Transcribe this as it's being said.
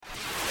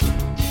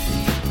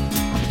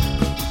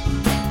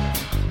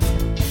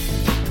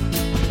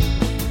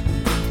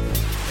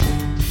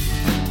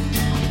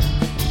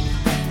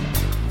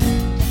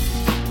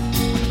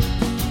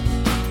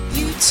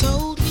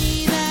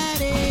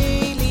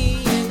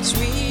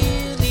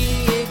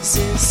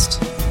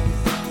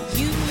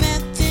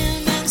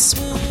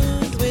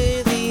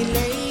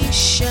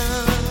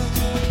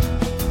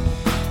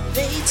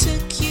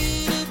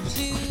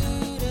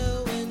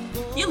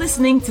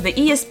listening to the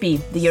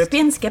ESP, the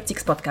European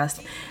Skeptics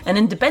Podcast, an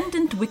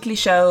independent weekly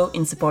show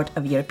in support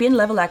of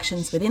European-level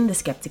actions within the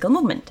skeptical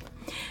movement.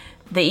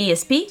 The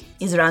ESP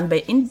is run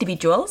by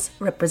individuals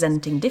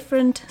representing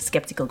different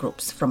skeptical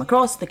groups from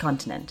across the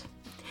continent.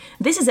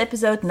 This is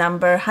episode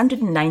number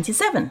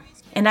 197,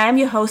 and I am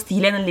your host,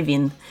 Jelena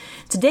Levin.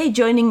 Today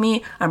joining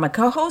me are my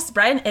co-hosts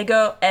Brian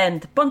Ego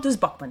and Pontus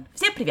Bachmann.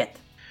 Всем привет!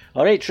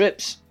 All right,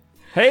 Trips.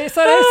 Hey,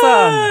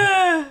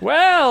 son!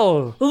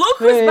 Well! Look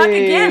who's back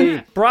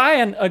again!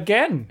 Brian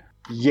again!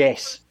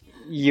 Yes.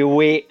 You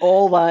wait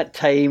all that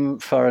time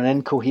for an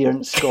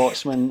incoherent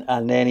Scotsman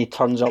and then he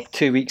turns up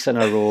 2 weeks in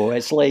a row.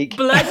 It's like...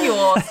 Bloody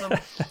awesome.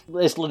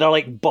 They're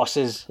like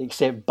buses,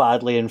 except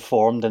badly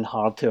informed and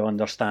hard to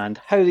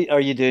understand. How are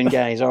you doing,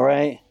 guys? All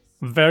right?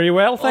 Very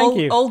well, thank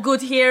you. All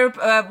good here.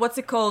 What's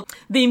it called?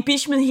 The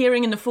impeachment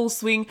hearing in the full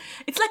swing.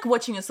 It's like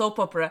watching a soap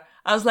opera.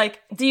 I was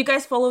like, do you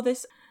guys follow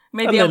this?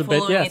 Maybe I'm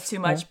following it too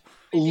much.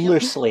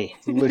 Loosely.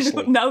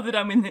 Now that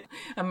I'm in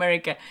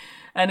America.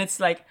 And it's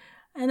like,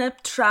 and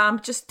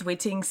Trump just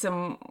tweeting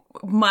some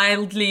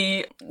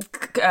mildly,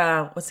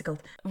 what's it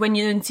called? When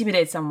you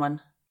intimidate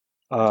someone.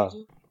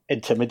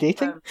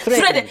 Intimidating?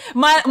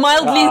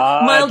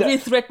 Mildly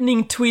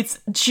threatening tweets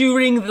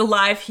during the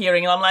live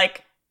hearing. And I'm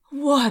like,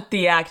 what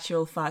the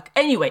actual fuck?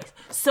 Anyways,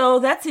 so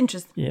that's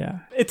interesting. Yeah.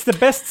 It's the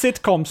best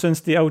sitcom since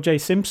the O.J.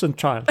 Simpson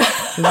trial,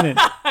 isn't it?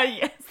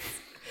 Yes.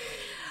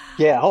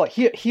 Yeah,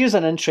 here's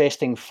an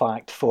interesting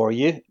fact for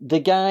you. The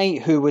guy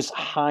who was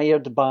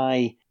hired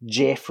by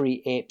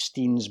Jeffrey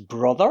Epstein's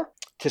brother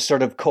to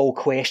sort of call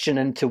question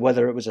into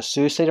whether it was a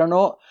suicide or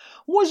not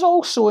was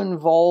also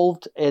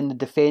involved in the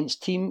defence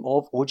team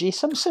of O.J.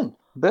 Simpson.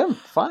 Boom,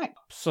 fact.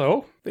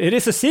 So, it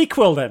is a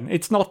sequel then.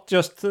 It's not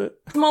just...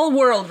 Small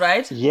world,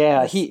 right?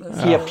 Yeah, he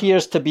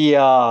appears to be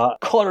a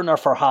coroner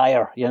for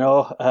hire, you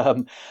know,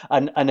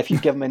 and if you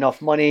give him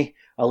enough money...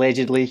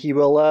 Allegedly, he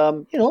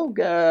will,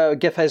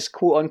 give his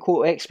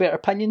quote-unquote expert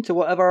opinion to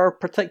whatever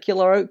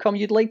particular outcome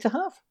you'd like to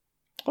have.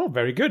 Oh,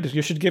 very good.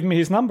 You should give me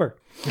his number.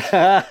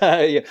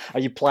 Are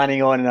you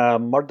planning on a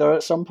murder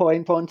at some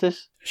point,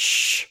 Pontus?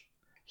 Shh.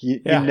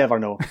 You never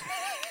know.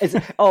 Is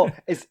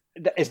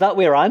that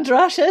where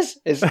Andras is?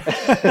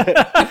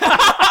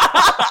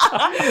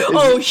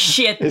 Oh,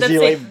 shit. Is That's he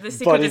it. The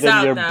secret buried is in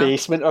out your now.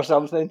 basement or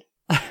something?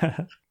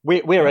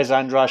 Where is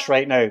Andras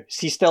right now? Is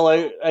he still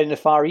out in the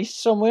Far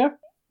East somewhere?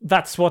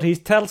 That's what he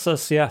tells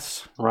us,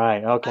 yes.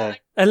 Right,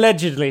 okay.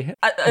 Allegedly.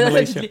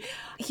 Allegedly.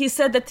 He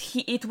said that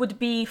it would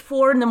be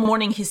 4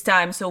 a.m. his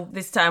time, so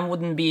this time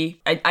wouldn't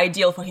be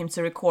ideal for him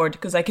to record,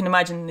 because I can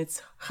imagine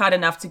it's hard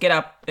enough to get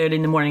up early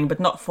in the morning, but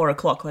not 4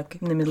 o'clock, like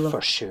in the middle of...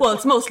 For sure. Well,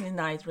 it's mostly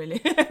night,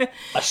 really.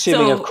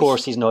 Assuming, of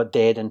course, he's not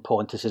dead in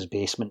Pontus's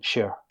basement,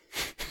 sure.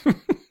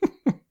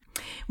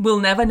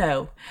 We'll never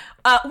know.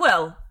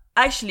 Well,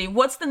 actually,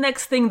 what's the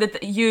next thing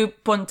that you,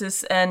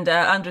 Pontus, and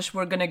Andres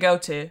were going to go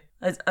to?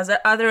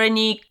 Are there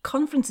any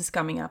conferences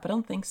coming up? I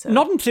don't think so.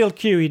 Not until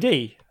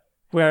QED,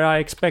 where I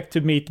expect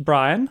to meet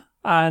Brian,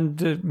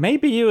 and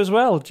maybe you as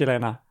well,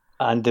 Jelena.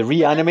 And the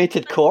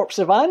reanimated corpse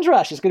of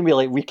Andras. It's going to be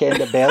like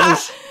Weekend at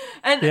Bernie's.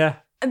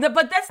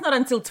 But that's not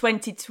until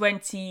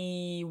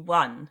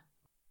 2021.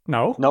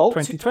 No,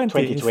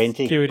 2020 is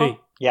QED. Oh.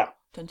 Yeah.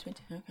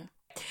 2020, okay.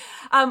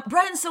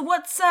 Brian, so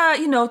what's,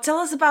 tell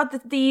us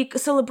about the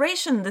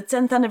celebration, the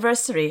 10th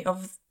anniversary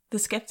of The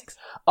Skeptics.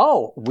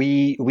 Oh,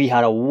 we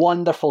had a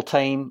wonderful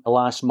time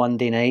last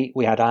Monday night.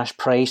 We had Ash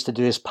Price to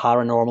do his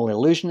Paranormal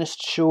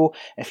Illusionist show.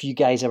 If you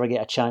guys ever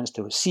get a chance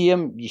to see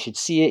him, you should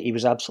see it. He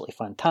was absolutely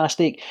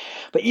fantastic.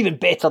 But even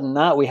better than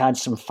that, we had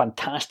some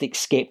fantastic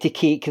skeptic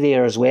cake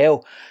there as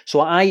well.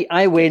 So I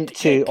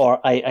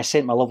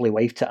sent my lovely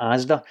wife to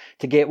Asda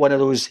to get one of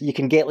those. You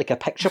can get like a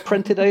picture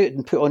printed out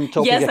and put on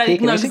top of your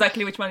cake. Yes, I know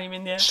exactly which one you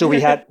mean, yeah. So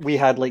we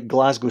had like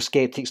Glasgow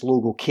Skeptics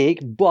logo cake,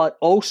 but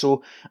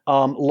also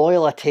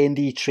loyal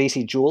attendee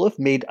Tracy Joliffe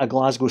made a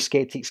Glasgow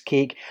Skeptics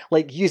cake,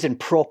 like using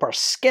proper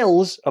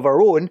skills of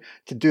her own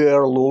to do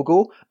our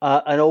logo.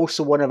 And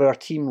also one of our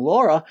team,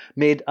 Laura,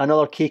 made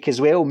another cake as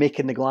well,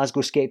 making the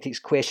Glasgow Skeptics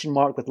question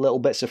mark with little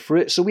bits of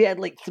fruit. So we had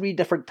like 3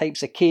 different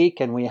types of cake,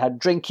 and we had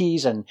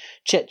drinkies and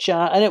chit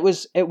chat, and it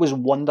was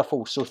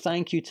wonderful. So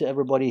thank you to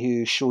everybody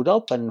who showed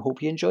up, and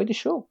hope you enjoyed the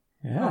show.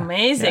 Yeah.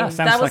 Amazing. Yeah,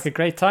 sounds like a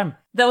great time.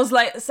 That was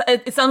like,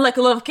 it sounded like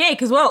a lot of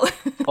cake as well.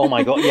 Oh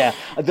my God, yeah.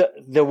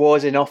 There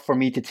was enough for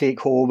me to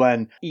take home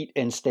and eat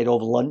instead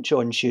of lunch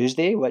on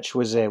Tuesday, which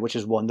was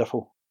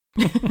wonderful.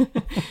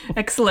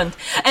 Excellent.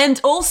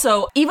 And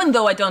also, even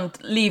though I don't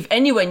live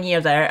anywhere near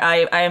there,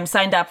 I am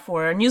signed up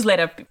for a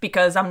newsletter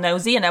because I'm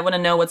nosy and I want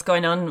to know what's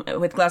going on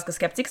with Glasgow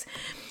Skeptics.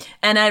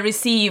 And I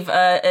receive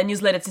a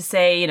newsletter to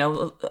say,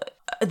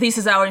 this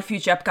is our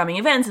future upcoming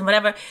events and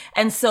whatever.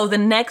 And so the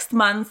next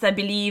month, I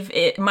believe,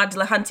 Matt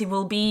Delahanty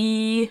will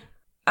be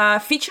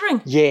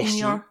featuring.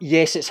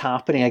 Yes, it's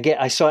happening.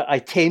 I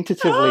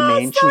tentatively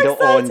mentioned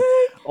it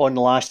on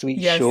last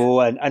week's show,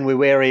 and we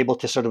were able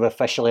to sort of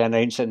officially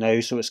announce it now,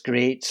 so it's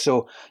great.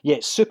 So yeah,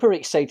 super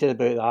excited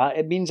about that.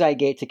 It means I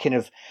get to kind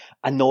of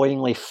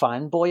annoyingly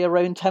fanboy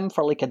around him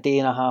for like a day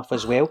and a half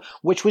as well,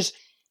 which was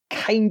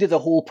kind of the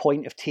whole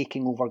point of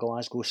taking over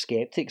Glasgow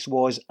Skeptics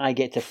was I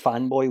get to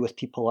fanboy with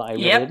people that I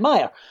really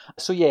admire.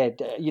 So yeah,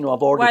 I've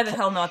already why the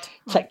hell not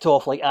ticked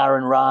off like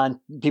Aaron Rand,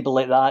 people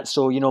like that.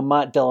 So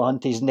Matt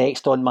Dillahunty's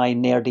next on my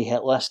nerdy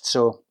hit list.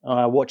 So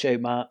watch out,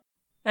 Matt.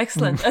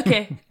 Excellent.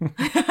 Okay.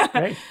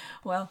 Great.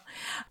 Well,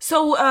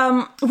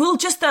 so we'll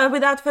just,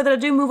 without further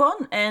ado, move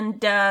on.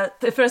 And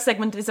the first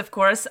segment is, of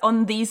course,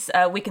 on these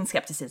week in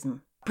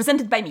skepticism,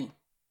 presented by me.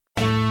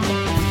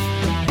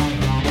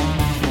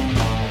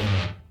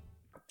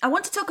 I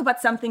want to talk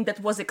about something that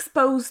was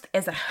exposed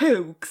as a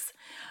hoax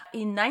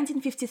in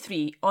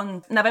 1953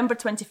 on November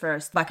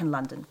 21st back in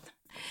London.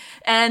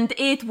 And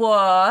it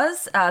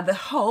was the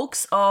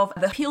hoax of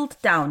the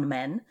Piltdown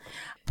men.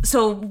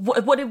 So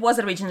what it was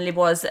originally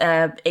was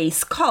a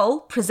skull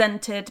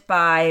presented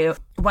by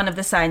one of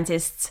the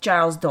scientists,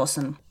 Charles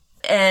Dawson.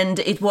 And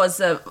it was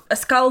a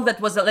skull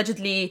that was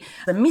allegedly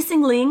the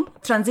missing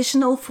link,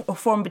 transitional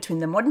form between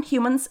the modern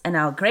humans and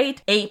our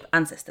great ape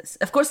ancestors.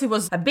 Of course, it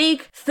was a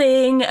big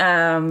thing.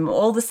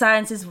 All the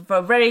scientists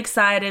were very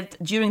excited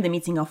during the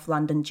meeting of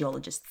London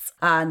geologists,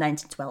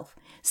 1912.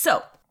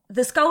 So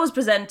the skull was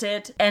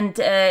presented, and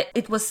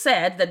it was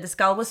said that the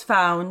skull was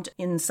found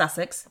in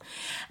Sussex.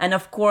 And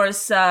of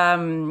course,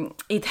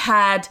 it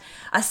had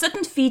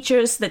certain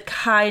features that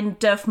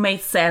kind of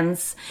made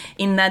sense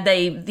in that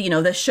they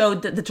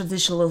showed the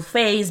transitional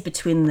phase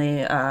between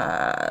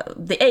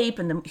the ape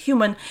and the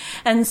human.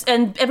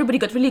 And everybody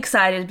got really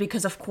excited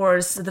because, of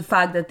course, the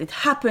fact that it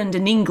happened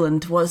in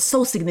England was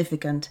so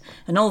significant.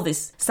 And all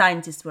these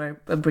scientists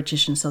were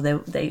British, and so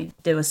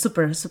they were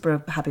super,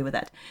 super happy with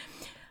that.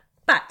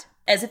 But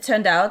as it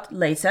turned out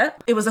later,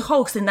 it was a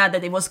hoax in that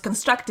it was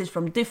constructed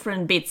from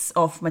different bits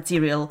of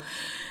material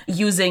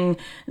using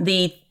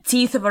the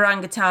teeth of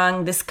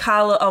orangutan, the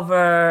skull of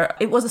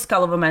it was a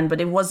skull of a man, but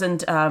it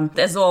wasn't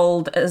as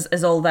old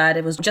as all that.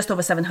 It was just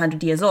over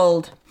 700 years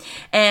old.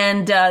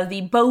 And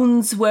the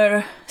bones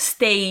were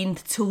stained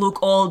to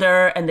look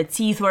older, and the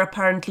teeth were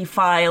apparently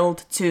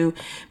filed to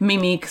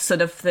mimic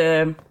sort of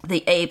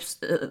the ape's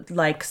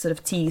like sort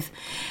of teeth.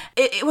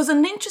 It was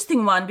an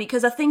interesting one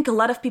because I think a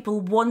lot of people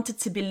wanted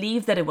to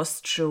believe that it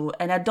was true,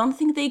 and I don't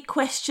think they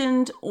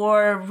questioned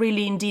or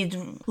really indeed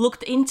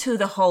looked into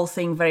the whole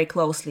thing very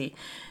closely.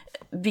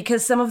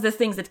 Because some of the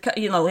things that,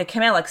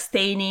 came out like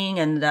staining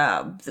and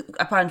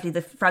apparently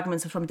the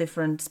fragments are from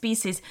different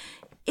species,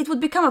 it would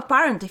become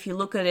apparent if you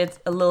look at it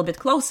a little bit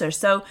closer.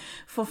 So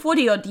for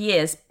 40 odd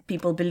years,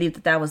 people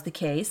believed that was the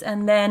case.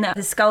 And then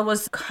the skull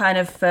was kind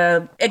of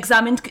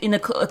examined in a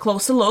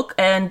closer look,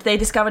 and they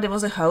discovered it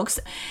was a hoax.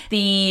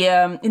 The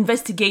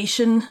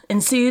investigation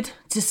ensued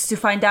just to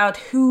find out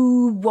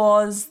who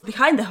was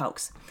behind the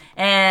hoax.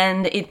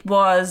 And it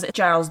was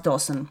Charles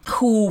Dawson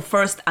who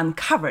first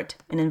uncovered,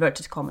 in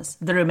inverted commas,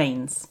 the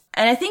remains.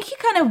 And I think he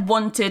kind of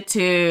wanted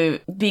to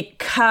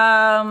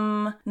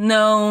become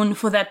known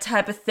for that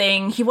type of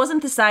thing. He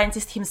wasn't a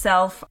scientist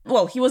himself.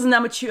 Well, he was an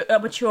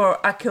amateur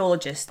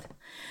archaeologist.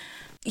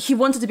 He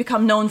wanted to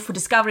become known for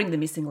discovering the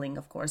missing link,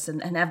 of course,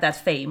 and have that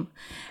fame.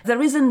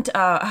 There isn't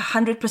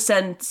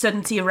 100%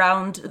 certainty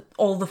around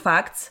all the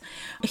facts.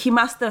 He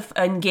must have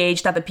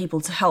engaged other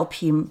people to help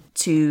him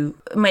to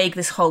make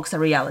this hoax a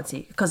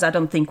reality, because I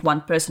don't think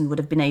one person would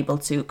have been able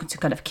to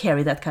kind of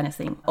carry that kind of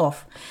thing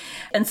off.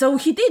 And so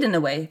he did, in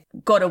a way,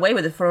 got away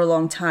with it for a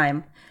long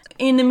time.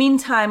 In the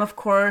meantime, of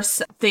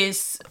course,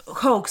 this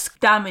hoax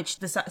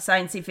damaged the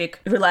scientific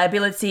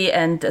reliability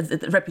and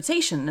the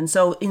reputation. And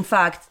so, in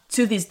fact,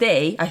 to this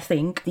day, I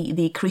think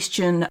the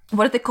Christian,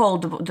 what are they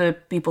called, the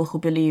people who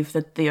believe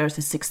that the Earth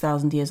is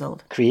 6,000 years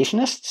old?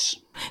 Creationists?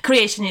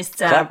 Creationists.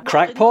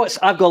 Crackpots?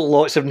 I've got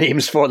lots of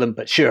names for them,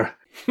 but sure.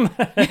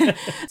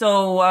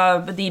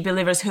 So the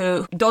believers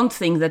who don't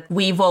think that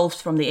we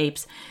evolved from the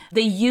apes,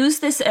 they use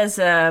this as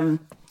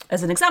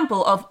an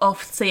example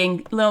of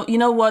saying, you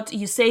know what,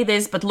 you say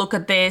this, but look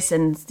at this,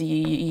 and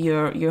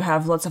you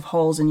have lots of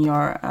holes in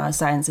your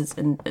sciences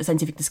and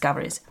scientific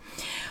discoveries,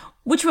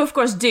 which we of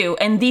course do,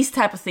 and these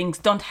type of things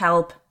don't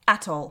help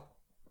at all.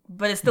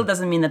 But it still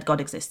doesn't mean that God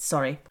exists.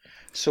 Sorry.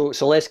 So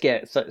let's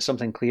get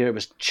something clear. It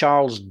was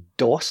Charles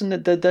Dawson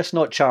that did this,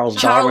 not Charles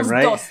Darwin,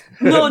 right?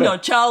 No,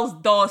 Charles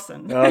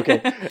Dawson. Okay,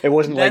 it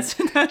wasn't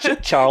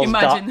like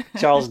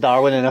Charles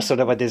Darwin in a sort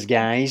of a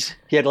disguise.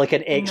 He had like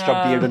an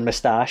extra beard and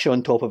moustache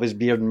on top of his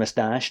beard and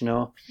moustache.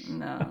 No.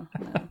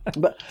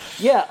 But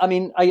yeah, I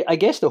mean, I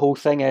guess the whole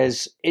thing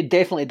is it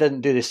definitely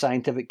didn't do the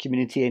scientific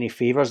community any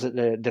favors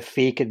that the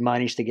fake had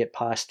managed to get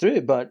passed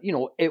through. But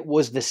it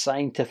was the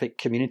scientific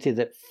community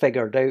that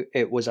figured out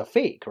it was a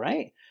fake,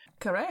 right?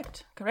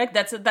 Correct.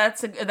 That's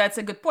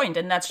a good point,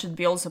 and that should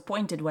be also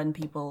pointed when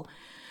people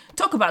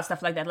talk about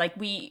stuff like that. Like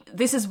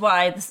this is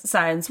why the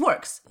science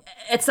works.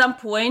 At some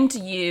point,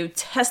 you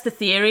test the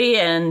theory,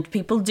 and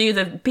people do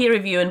the peer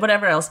review and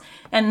whatever else,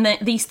 and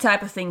these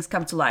type of things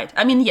come to light.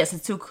 I mean, yes,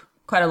 it took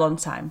quite a long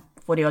time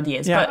 40 odd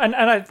years. Yeah, But and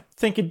I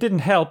think it didn't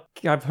help.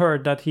 I've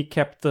heard that he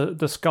kept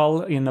the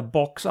skull in a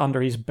box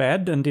under his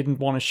bed and didn't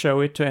want to show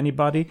it to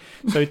anybody.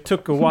 So it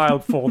took a while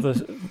for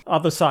the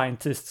other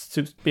scientists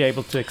to be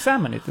able to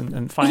examine it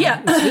and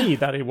see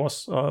that it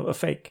was a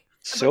fake.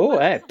 So,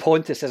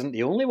 Pontus isn't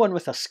the only one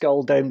with a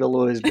skull down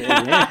below his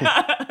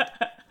bed.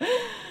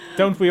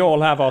 Don't we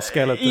all have our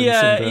skeletons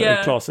in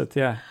the closet?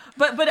 Yeah.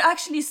 But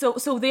actually, so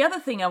the other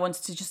thing I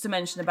wanted to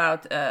mention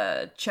about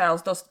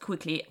Charles Dost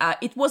quickly,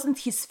 it wasn't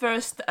his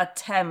first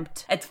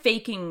attempt at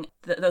faking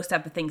those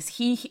type of things.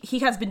 He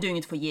has been doing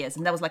it for years,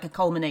 and that was like a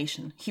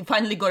culmination. He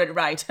finally got it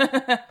right.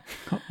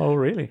 Oh,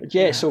 really?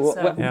 Yeah. So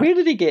where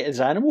did he get his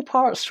animal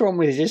parts from?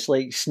 Was he just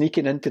like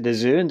sneaking into the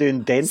zoo and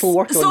doing dental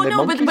work on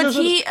the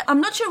monkeys? But I'm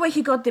not sure where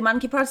he got the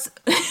monkey parts.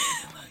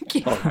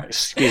 Oh,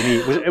 excuse me.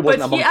 It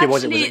wasn't a monkey,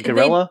 was it? Was it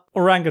gorilla?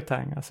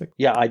 Orangutan, I think.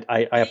 Yeah,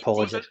 I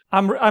apologize.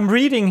 I'm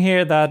reading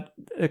here that,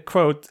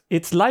 quote,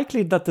 it's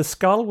likely that the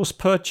skull was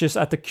purchased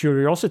at the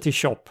curiosity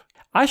shop.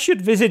 I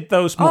should visit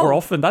those more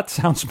often. That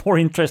sounds more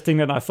interesting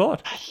than I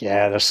thought.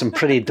 Yeah, there's some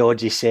pretty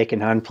dodgy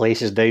second-hand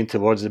places down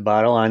towards the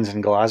Barrowlands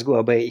in Glasgow.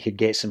 I bet you could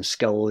get some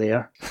skull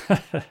there.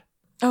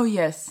 Oh,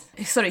 yes.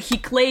 Sorry, he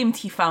claimed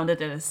he found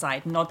it at a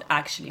site, not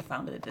actually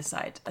found it at a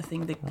site. I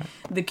think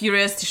the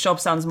curiosity shop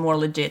sounds more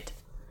legit.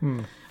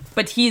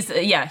 But he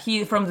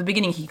from the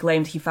beginning he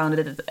claimed he found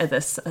it at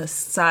a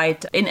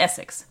site in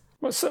Essex.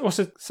 Was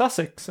it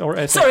Sussex or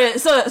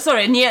Essex?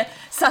 Sorry, near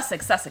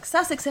Sussex.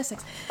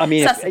 I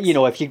mean,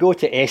 if you go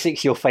to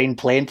Essex, you'll find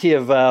plenty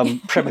of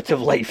primitive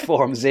life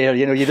forms there.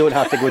 You know, you don't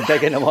have to go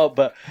digging them up.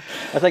 But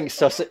I think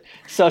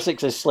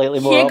Sussex is slightly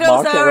more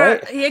upmarket,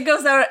 right? Here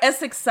goes our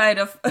Essex side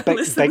of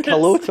listeners. Big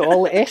hello to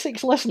all the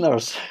Essex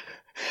listeners.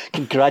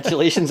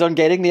 Congratulations on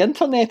getting the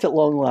internet at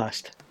long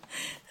last.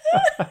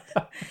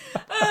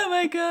 Oh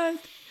my god.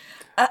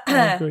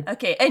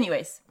 Okay,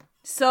 anyways.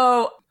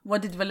 So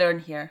what did we learn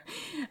here?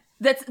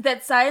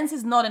 That science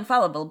is not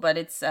infallible, but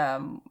it's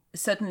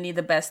certainly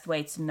the best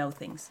way to know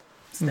things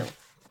still.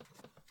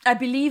 I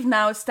believe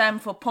now it's time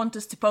for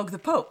Pontus to poke the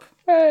Pope.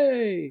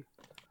 Hey!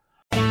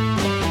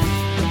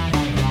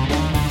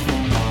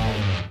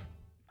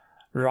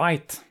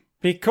 Right.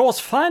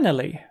 Because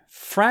finally,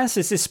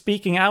 Francis is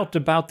speaking out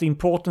about the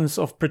importance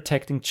of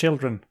protecting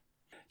children.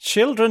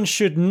 Children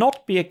should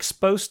not be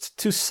exposed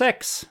to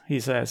sex, he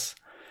says,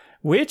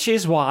 which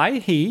is why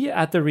he,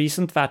 at the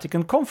recent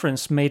Vatican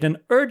conference, made an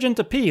urgent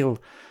appeal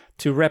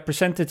to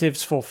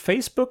representatives for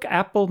Facebook,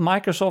 Apple,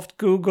 Microsoft,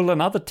 Google,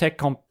 and other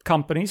tech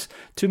companies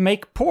to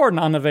make porn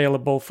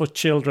unavailable for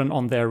children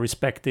on their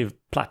respective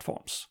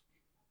platforms.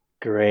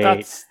 Great.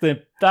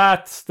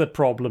 That's the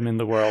problem in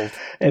the world.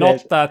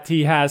 Not that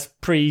he has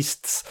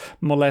priests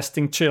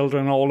molesting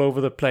children all over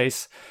the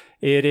place.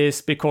 It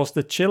is because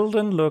the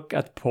children look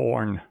at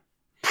porn.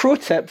 Pro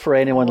tip for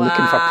anyone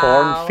looking for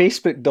porn,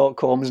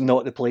 Facebook.com is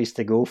not the place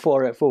to go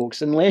for it,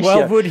 folks.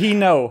 Would he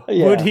know?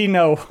 Yeah. Would he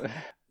know?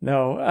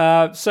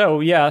 No. So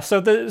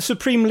the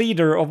supreme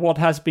leader of what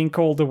has been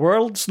called the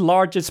world's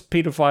largest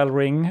pedophile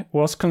ring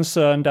was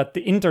concerned that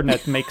the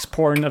internet makes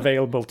porn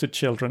available to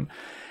children.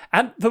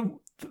 And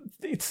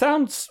it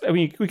sounds, I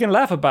mean, we can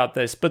laugh about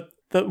this, but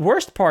the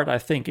worst part, I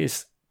think,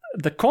 is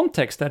the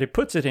context that he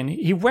puts it in.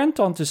 He went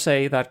on to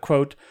say that,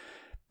 quote,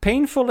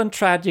 painful and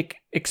tragic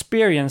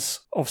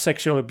experience of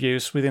sexual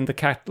abuse within the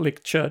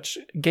Catholic Church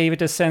gave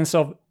it a sense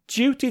of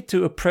duty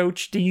to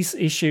approach these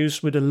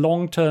issues with a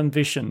long-term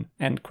vision,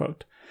 end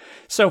quote.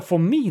 So for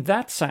me,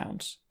 that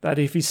sounds that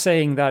if he's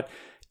saying that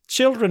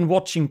children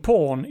watching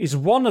porn is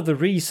one of the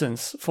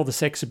reasons for the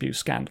sex abuse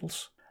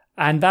scandals,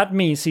 and that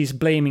means he's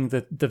blaming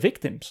the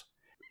victims.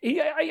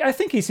 I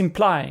think he's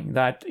implying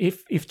that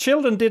if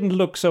children didn't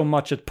look so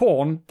much at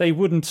porn, they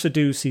wouldn't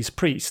seduce his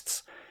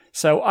priests.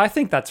 So I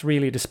think that's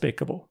really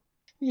despicable.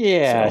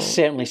 Yeah, it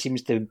certainly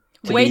seems to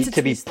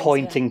be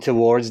pointing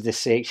towards the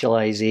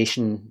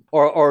sexualization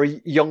or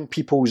young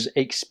people's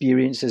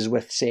experiences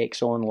with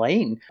sex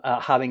online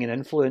having an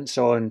influence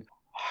on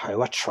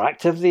how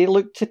attractive they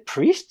look to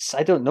priests.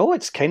 I don't know.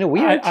 It's kind of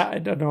weird. I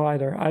don't know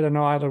either. I don't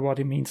know either what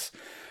he means.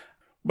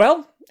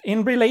 Well,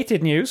 in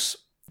related news,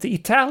 the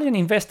Italian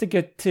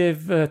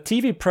investigative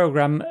TV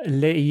program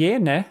Le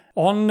Iene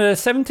on the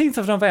 17th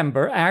of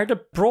November aired a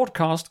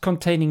broadcast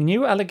containing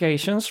new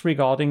allegations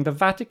regarding the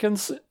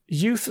Vatican's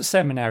youth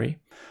seminary.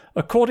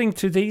 According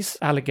to these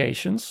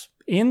allegations,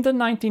 in the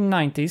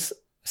 1990s,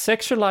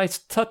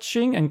 sexualized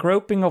touching and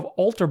groping of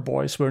altar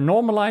boys were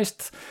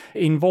normalized,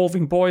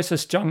 involving boys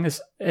as young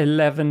as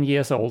 11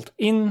 years old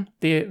in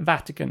the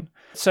Vatican.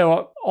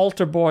 So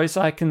altar boys,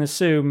 I can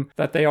assume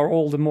that they are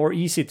all the more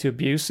easy to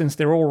abuse since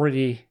they're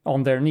already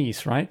on their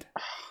knees, right?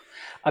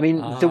 I mean,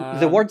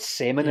 the word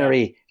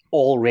seminary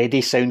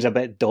already sounds a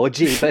bit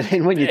dodgy, but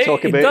then when you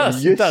talk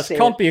about youth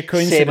Can't be a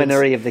coincidence.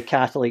 Seminary of the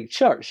Catholic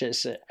Church,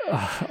 it's...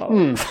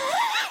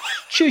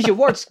 Choose your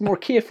words more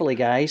carefully,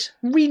 guys.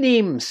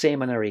 Rename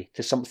seminary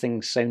to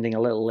something sounding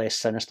a little less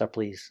sinister,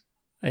 please.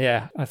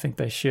 Yeah, I think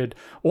they should.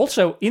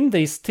 Also, in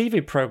this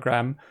TV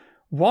program,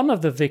 one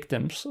of the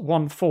victims,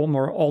 one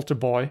former altar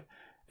boy,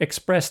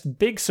 expressed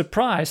big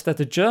surprise that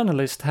the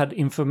journalist had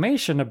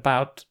information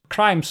about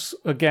crimes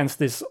against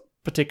this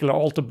particular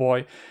altar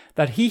boy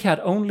that he had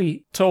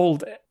only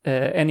told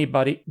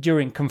anybody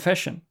during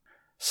confession.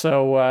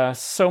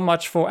 So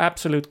much for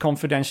absolute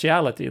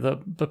confidentiality.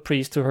 The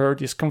priest who heard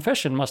his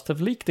confession must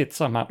have leaked it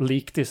somehow.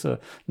 Leaked is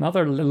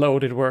another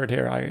loaded word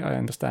here, I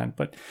understand.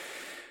 But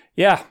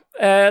yeah,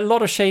 a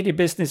lot of shady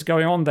business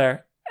going on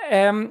there.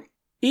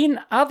 In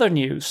other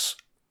news,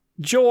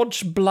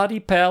 George Bloody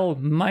Pell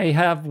may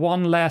have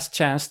one last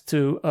chance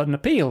to an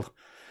appeal.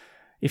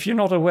 If you're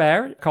not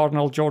aware,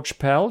 Cardinal George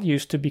Pell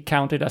used to be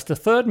counted as the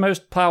third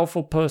most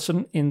powerful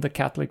person in the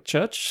Catholic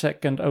Church,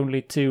 second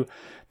only to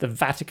the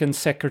Vatican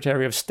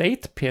Secretary of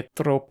State,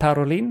 Pietro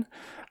Parolin,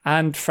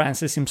 and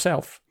Francis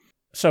himself.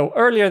 So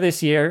earlier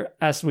this year,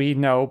 as we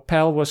know,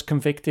 Pell was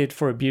convicted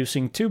for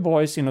abusing 2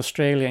 boys in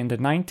Australia in the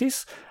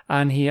 90s,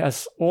 and he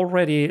has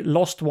already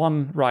lost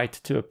one right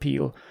to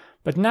appeal.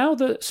 But now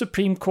the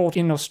Supreme Court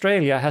in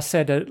Australia has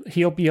said that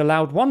he'll be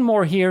allowed one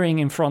more hearing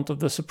in front of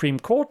the Supreme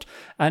Court,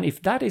 and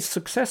if that is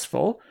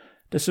successful,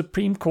 the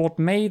Supreme Court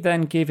may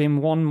then give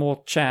him one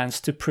more chance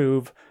to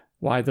prove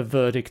why the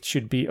verdict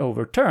should be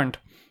overturned.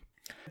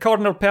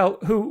 Cardinal Pell,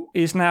 who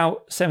is now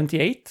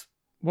 78,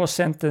 was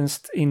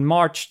sentenced in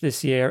March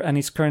this year and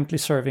is currently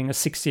serving a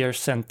 6-year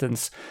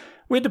sentence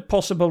with a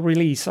possible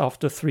release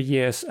after 3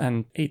 years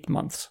and 8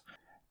 months.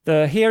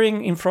 The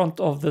hearing in front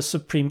of the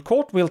Supreme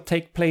Court will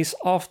take place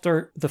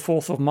after the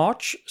 4th of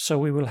March, so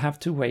we will have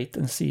to wait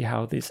and see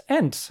how this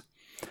ends.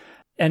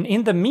 And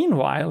in the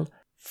meanwhile,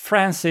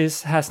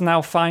 Francis has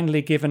now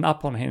finally given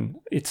up on him,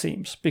 it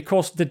seems,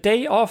 because the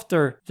day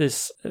after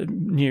this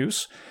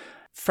news,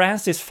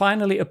 Francis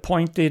finally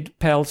appointed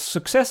Pell's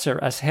successor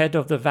as head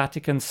of the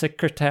Vatican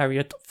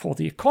Secretariat for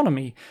the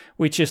Economy,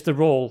 which is the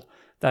role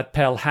that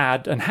Pell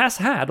had and has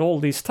had all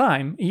this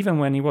time, even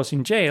when he was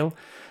in jail,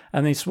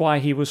 and is why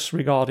he was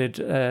regarded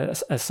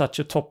as such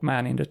a top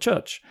man in the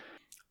church.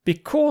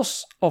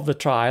 Because of the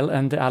trial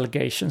and the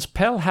allegations,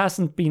 Pell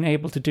hasn't been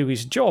able to do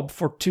his job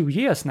for 2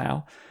 years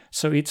now,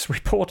 so it's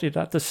reported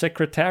that the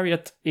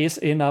Secretariat is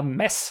in a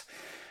mess.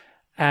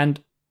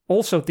 And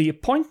also the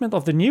appointment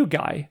of the new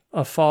guy,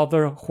 a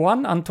Father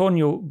Juan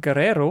Antonio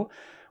Guerrero,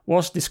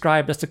 was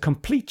described as a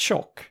complete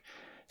shock,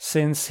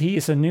 since he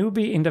is a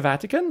newbie in the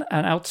Vatican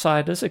and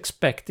outsiders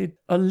expected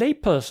a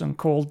layperson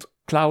called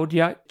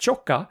Claudia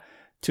Ciocca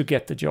to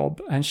get the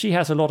job, and she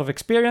has a lot of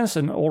experience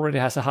and already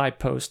has a high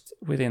post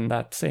within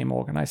that same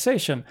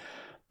organization.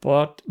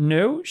 But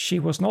no, she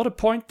was not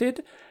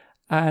appointed,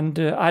 and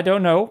I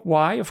don't know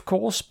why, of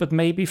course, but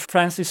maybe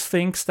Francis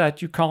thinks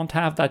that you can't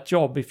have that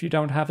job if you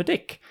don't have a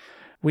dick.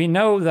 We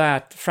know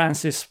that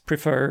Francis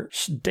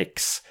prefers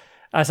dicks,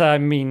 as I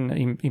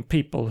mean in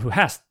people who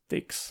has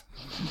dicks.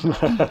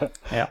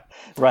 Yeah.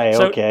 Right,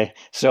 so, okay.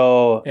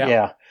 So,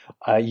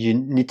 you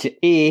need to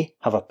A,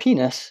 have a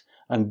penis,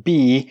 and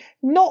B,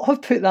 not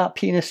have put that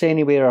penis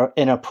anywhere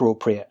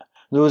inappropriate.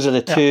 Those are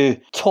the two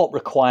top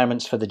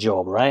requirements for the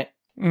job, right?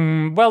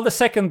 Well, the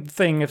second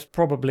thing is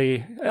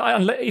probably,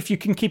 if you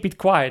can keep it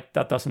quiet,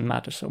 that doesn't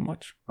matter so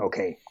much.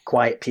 Okay,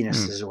 quiet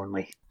penises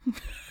only.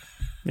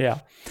 Yeah.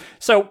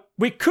 So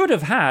we could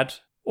have had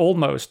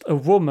almost a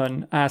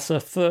woman as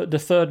the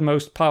third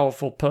most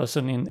powerful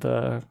person in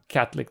the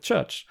Catholic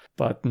Church,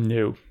 but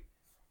no.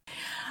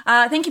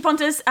 Thank you,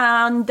 Pontus,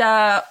 and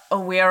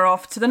we're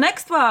off to the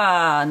next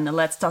one.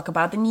 Let's talk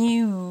about the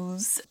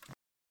news.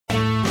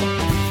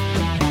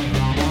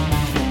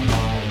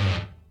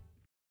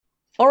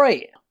 All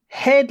right,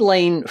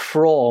 headline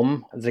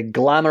from the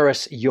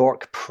glamorous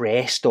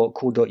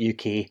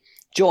yorkpress.co.uk.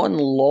 John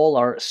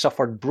Lawler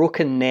suffered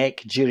broken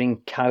neck during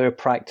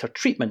chiropractor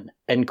treatment,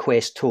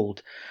 inquest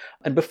told.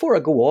 And before I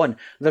go on,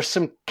 there's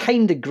some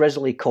kind of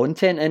grisly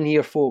content in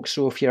here, folks,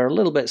 so if you're a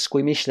little bit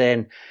squeamish,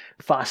 then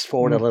fast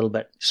forward a little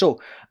bit. So,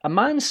 a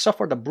man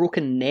suffered a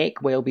broken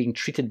neck while being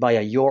treated by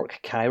a York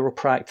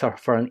chiropractor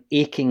for an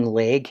aching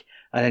leg,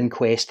 an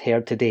inquest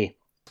heard today.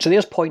 So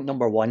there's point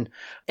number 1.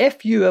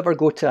 If you ever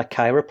go to a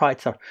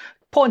chiropractor,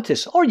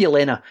 Pontus or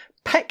Yelena,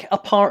 pick a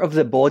part of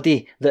the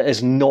body that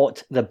is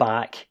not the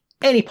back.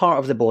 Any part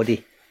of the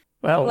body.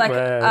 Well, like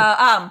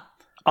arm.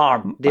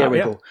 Arm, there we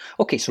go.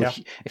 Okay, so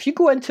if you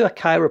go into a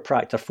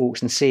chiropractor,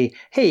 folks, and say,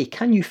 hey,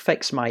 can you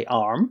fix my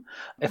arm?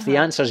 If the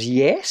answer is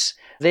yes,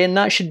 then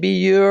that should be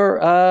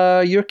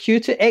your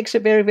cue to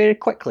exit very, very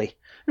quickly.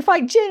 In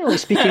fact, generally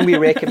speaking, we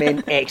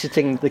recommend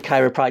exiting the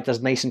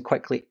chiropractors nice and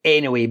quickly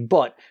anyway,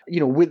 but,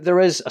 there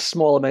is a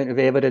small amount of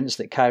evidence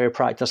that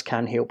chiropractors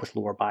can help with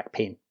lower back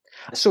pain.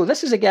 So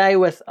this is a guy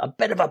with a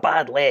bit of a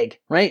bad leg,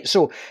 right?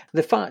 So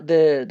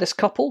this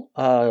couple,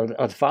 or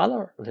the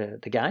father,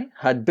 the guy,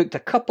 had booked a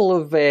couple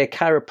of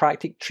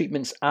chiropractic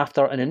treatments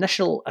after an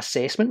initial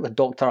assessment with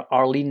Dr.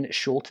 Arlene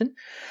Sholton.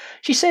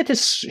 She said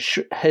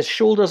his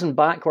shoulders and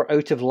back were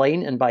out of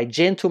line, and by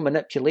gentle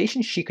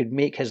manipulation, she could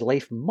make his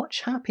life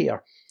much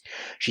happier.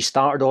 She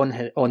started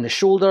on the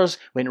shoulders,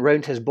 went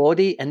round his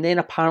body, and then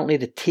apparently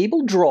the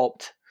table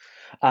dropped.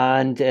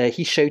 And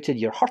he shouted,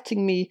 "You're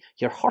hurting me,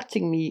 you're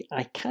hurting me,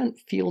 I can't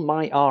feel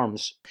my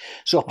arms."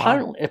 So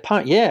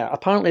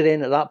apparently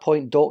then at that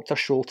point, Dr.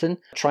 Schulten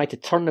tried to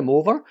turn him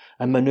over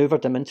and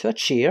manoeuvred him into a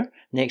chair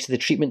next to the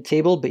treatment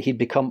table, but he'd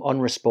become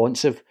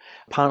unresponsive.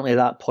 Apparently at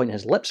that point,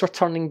 his lips were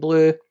turning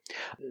blue.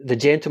 The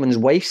gentleman's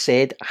wife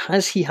said,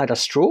 "Has he had a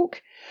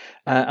stroke?"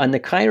 And the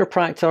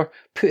chiropractor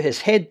put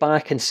his head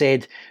back and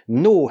said,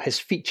 "No, his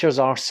features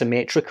are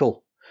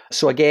symmetrical."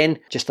 So again,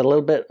 just a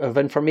little bit of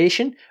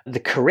information. The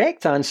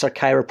correct answer,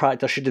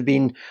 chiropractor, should have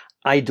been,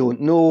 "I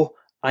don't know,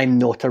 I'm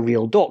not a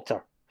real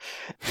doctor."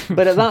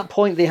 But at that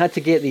point, they had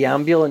to get the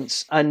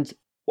ambulance. And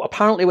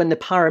apparently when the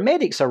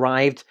paramedics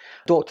arrived,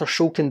 Dr.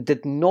 Schulten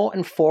did not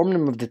inform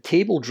them of the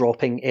table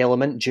dropping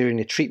element during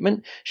the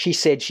treatment. She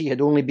said she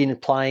had only been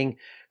applying,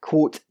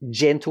 quote,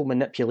 "gentle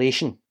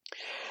manipulation."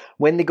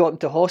 When they got him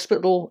to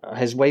hospital,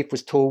 his wife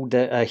was told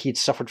that he had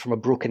suffered from a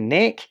broken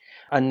neck,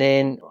 and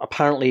then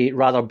apparently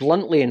rather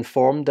bluntly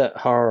informed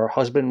that her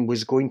husband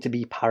was going to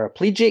be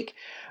paraplegic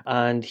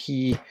and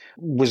he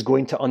was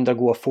going to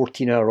undergo a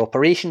 14-hour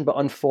operation, but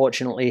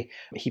unfortunately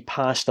he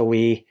passed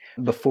away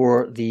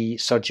before the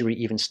surgery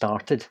even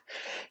started.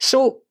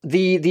 So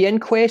the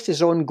inquest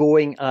is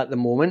ongoing at the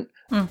moment.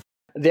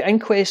 The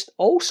inquest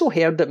also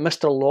heard that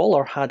Mr.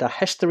 Lawler had a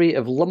history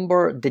of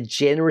lumbar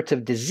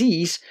degenerative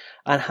disease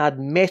and had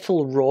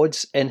metal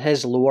rods in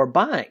his lower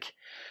back.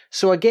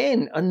 So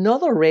again,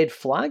 another red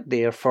flag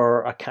there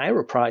for a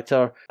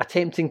chiropractor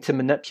attempting to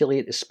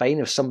manipulate the spine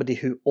of somebody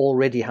who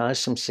already has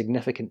some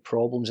significant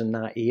problems in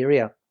that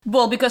area.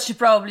 Well, because she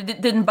probably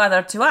didn't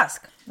bother to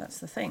ask. That's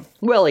the thing.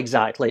 Well,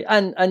 exactly.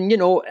 And you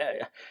know,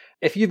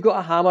 if you've got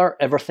a hammer,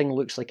 everything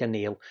looks like a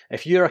nail.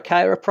 If you're a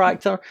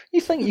chiropractor,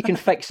 you think you can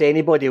fix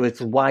anybody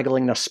with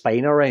waggling their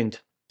spine around.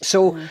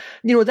 So,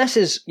 you know, this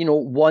is, you know,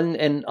 one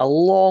in a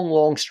long,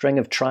 long string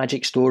of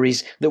tragic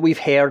stories that we've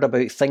heard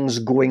about things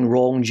going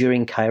wrong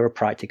during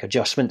chiropractic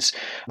adjustments.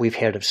 We've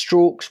heard of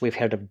strokes, we've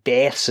heard of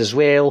deaths as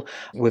well,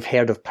 we've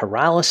heard of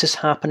paralysis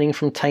happening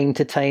from time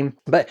to time.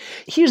 But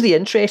here's the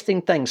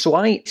interesting thing. So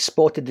I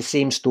spotted the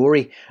same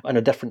story on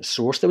a different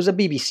source. There was a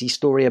BBC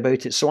story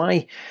about it. So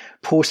I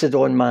posted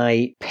on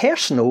my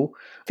personal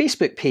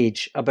Facebook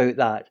page about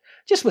that,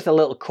 just with a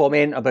little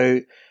comment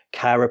about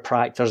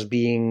chiropractors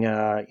being,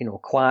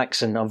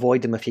 quacks, and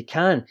avoid them if you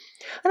can.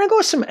 And I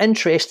got some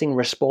interesting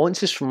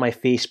responses from my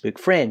Facebook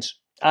friends,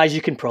 as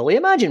you can probably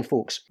imagine,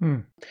 folks.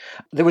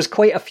 There was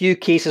quite a few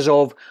cases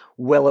of,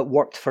 well, it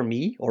worked for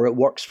me, or it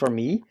works for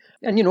me.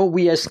 And, you know,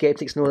 we as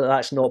skeptics know that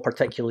that's not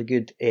particularly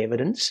good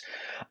evidence.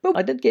 But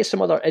I did get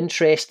some other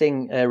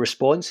interesting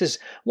responses.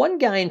 One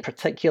guy in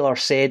particular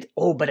said,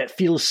 "Oh, but it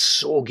feels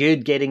so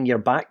good getting your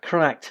back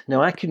cracked."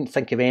 Now, I couldn't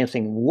think of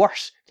anything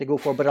worse to go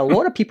for, but a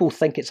lot of people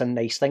think it's a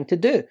nice thing to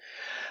do.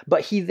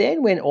 But he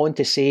then went on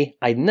to say,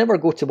 "I'd never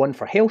go to one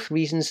for health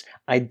reasons.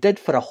 I did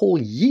for a whole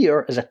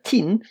year as a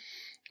teen,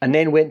 and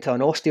then went to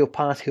an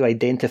osteopath who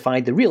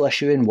identified the real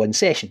issue in one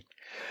session."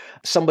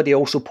 Somebody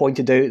also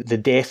pointed out the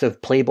death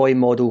of Playboy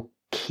model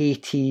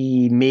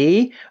Katie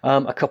May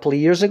a couple of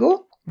years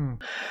ago.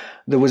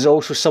 There was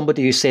also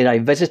somebody who said, "I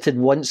visited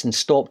once and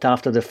stopped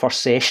after the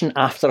first session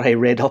after I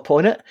read up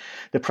on it.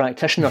 The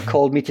practitioner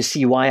called me to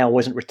see why I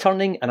wasn't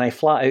returning, and I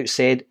flat out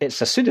said,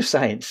 it's a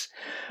pseudoscience."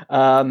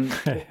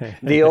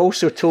 They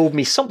also told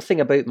me something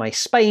about my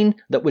spine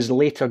that was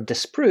later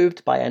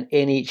disproved by an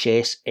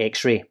NHS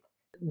x-ray.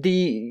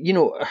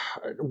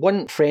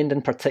 One friend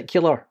in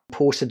particular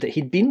posted that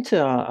he'd been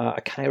to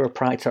a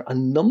chiropractor a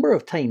number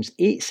of times,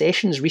 8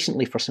 sessions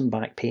recently for some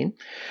back pain.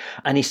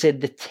 And he said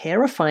the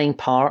terrifying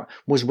part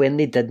was when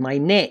they did my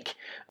neck.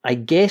 "I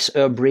guess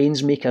our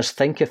brains make us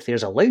think if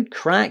there's a loud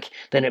crack,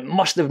 then it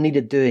must have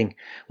needed doing.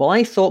 Well,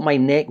 I thought my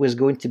neck was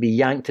going to be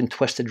yanked and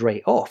twisted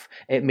right off.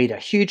 It made a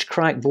huge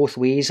crack both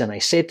ways, and I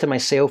said to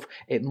myself,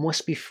 it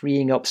must be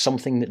freeing up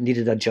something that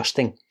needed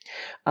adjusting.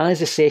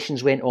 As the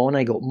sessions went on,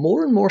 I got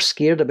more and more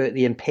scared about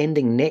the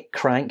impending neck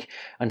crank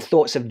and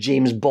thoughts of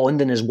James Bond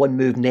and his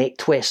one-move neck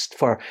twist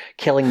for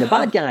killing the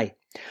bad guy."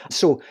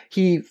 So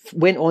he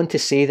went on to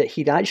say that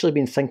he'd actually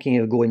been thinking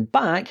of going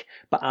back,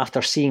 but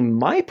after seeing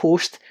my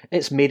post,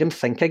 it's made him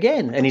think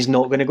again, and he's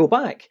not going to go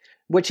back.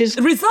 Which is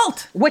a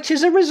result.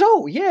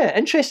 Yeah,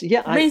 interesting.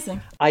 Yeah,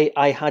 amazing.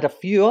 I had a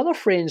few other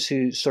friends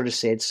who sort of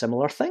said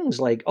similar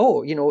things, like,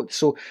 "Oh, you know,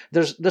 so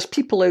there's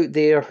people out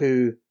there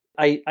who."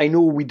 I know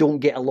we don't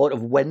get a lot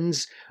of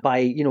wins by,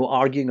 you know,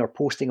 arguing or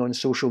posting on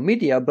social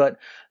media, but,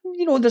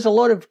 you know, there's a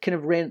lot of kind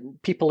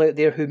of people out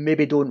there who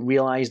maybe don't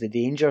realise the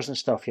dangers and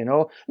stuff, you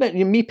know. But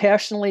me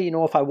personally, you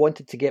know, if I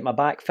wanted to get my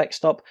back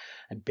fixed up,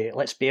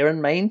 let's bear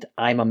in mind,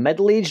 I'm a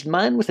middle-aged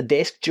man with a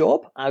desk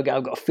job. I've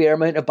got a fair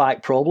amount of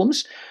back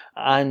problems,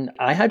 and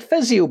I had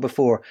physio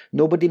before.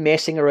 Nobody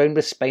messing around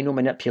with spinal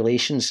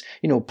manipulations,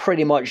 you know,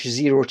 pretty much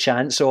zero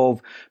chance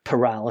of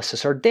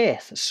paralysis or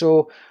death.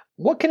 So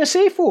what can I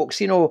say,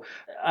 folks?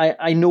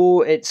 I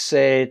know it's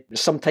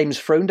sometimes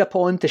frowned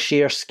upon to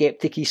share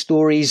skeptic-y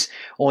stories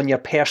on your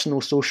personal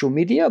social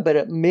media,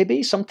 but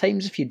maybe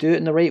sometimes if you do it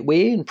in the right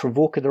way and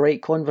provoke the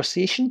right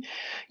conversation,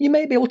 you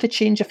might be able to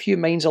change a few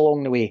minds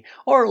along the way,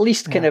 or at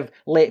least kind of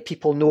let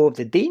people know of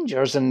the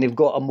dangers, and they've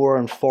got a more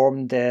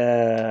informed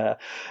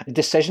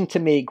decision to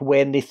make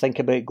when they think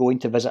about going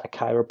to visit a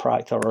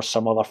chiropractor or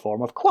some other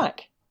form of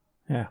quack.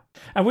 Yeah.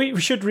 And we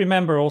should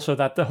remember also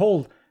that the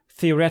whole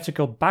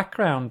theoretical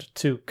background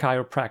to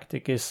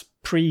chiropractic is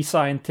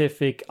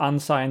pre-scientific,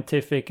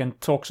 unscientific, and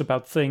talks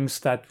about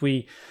things that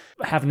we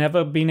have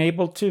never been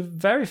able to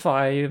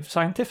verify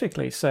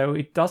scientifically. So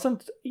it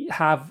doesn't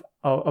have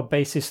a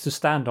basis to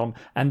stand on.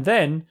 And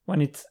then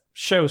when it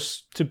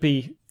shows to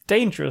be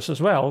dangerous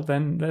as well,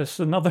 then there's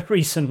another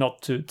reason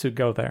not to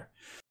go there.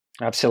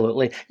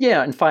 Absolutely.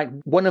 Yeah, in fact,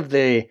 one of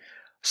the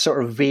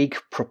sort of vague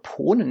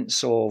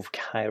proponents of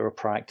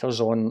chiropractors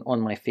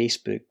on my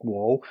Facebook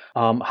wall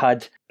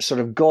had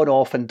sort of gone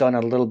off and done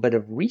a little bit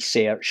of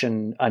research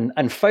and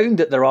found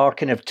that there are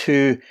kind of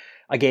two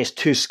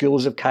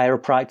schools of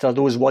chiropractor,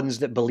 those ones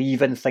that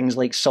believe in things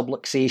like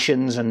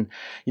subluxations and,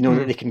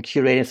 that they can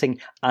cure anything,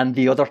 and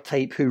the other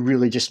type who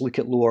really just look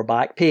at lower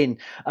back pain.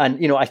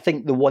 And, I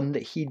think the one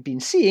that he'd been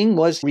seeing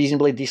was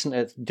reasonably decent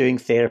at doing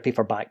therapy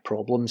for back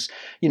problems,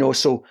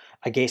 so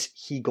I guess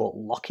he got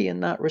lucky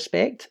in that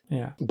respect.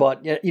 Yeah.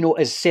 But,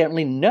 is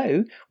certainly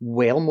now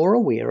well more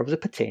aware of the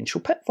potential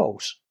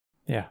pitfalls.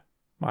 Yeah.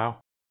 Wow.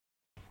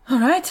 All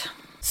right.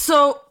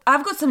 So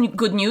I've got some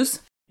good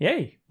news.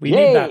 Yay. We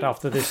need that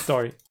after this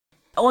story.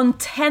 On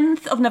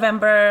 10th of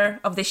November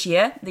of this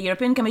year, the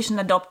European Commission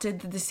adopted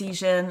the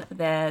decision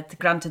that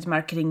granted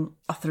marketing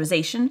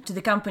authorization to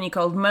the company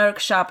called Merck,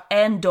 Sharp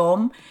and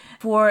Dom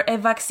for a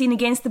vaccine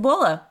against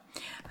Ebola.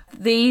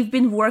 They've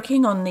been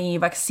working on the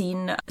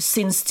vaccine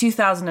since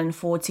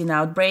 2014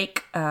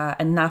 outbreak,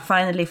 and now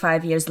finally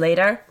 5 years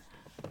later,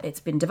 it's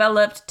been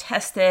developed,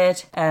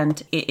 tested,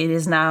 and it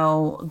is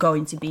now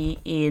going to be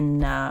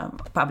in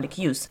public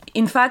use.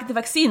 In fact, the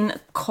vaccine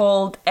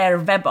called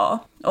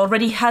Ervebo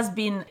already has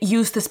been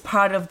used as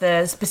part of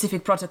the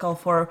specific protocol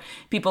for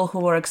people who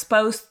were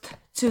exposed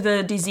to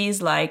the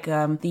disease, like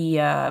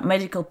the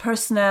medical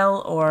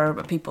personnel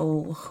or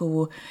people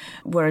who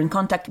were in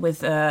contact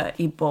with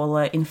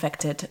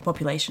Ebola-infected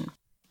population.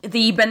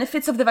 The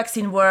benefits of the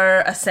vaccine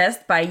were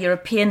assessed by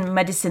European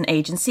Medicine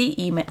Agency,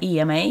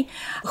 EMA,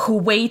 who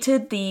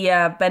weighted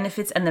the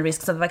benefits and the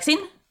risks of the vaccine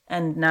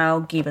and now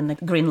given the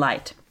green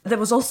light. There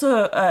was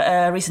also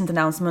a recent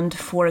announcement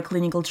for a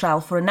clinical trial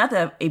for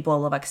another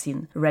Ebola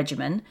vaccine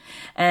regimen,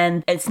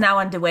 and it's now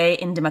underway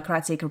in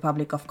Democratic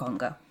Republic of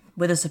Congo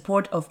with the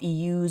support of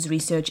EU's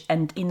Research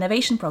and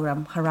Innovation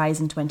Programme,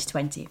 Horizon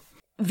 2020.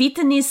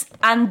 Vytenis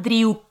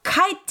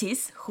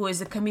Andriukaitis, who is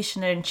the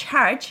commissioner in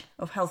charge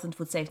of health and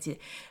food safety.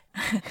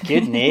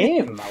 Good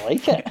name. I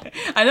like it.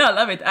 I know, I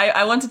love it.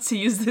 I wanted to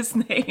use this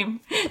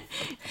name.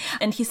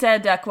 And he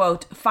said,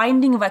 quote,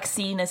 "Finding a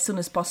vaccine as soon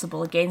as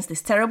possible against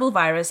this terrible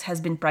virus has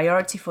been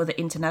priority for the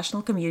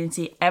international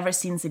community ever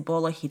since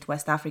Ebola hit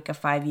West Africa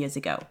 5 years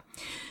ago.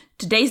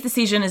 Today's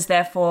decision is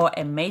therefore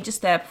a major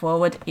step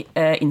forward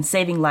in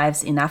saving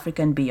lives in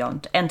Africa and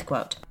beyond," end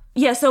quote.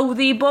 Yeah, so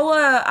the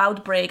Ebola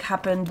outbreak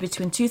happened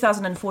between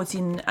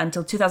 2014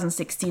 until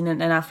 2016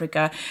 in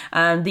Africa.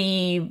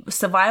 The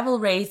survival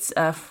rates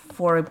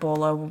for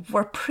Ebola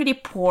were pretty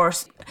poor.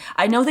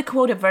 I know they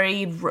quote a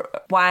very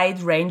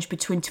wide range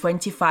between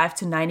 25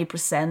 to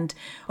 90%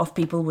 of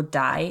people would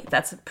die.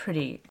 That's a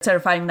pretty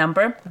terrifying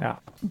number. Yeah.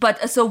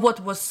 But so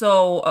what was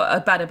so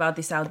bad about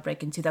this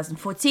outbreak in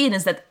 2014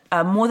 is that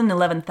more than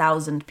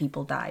 11,000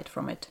 people died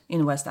from it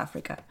in West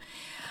Africa.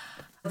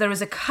 There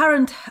is a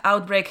current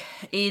outbreak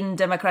in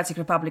Democratic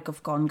Republic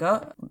of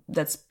Congo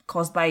that's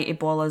caused by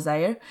Ebola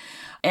Zaire,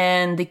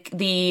 and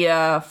the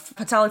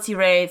fatality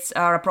rates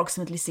are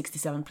approximately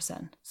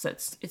 67%. So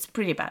it's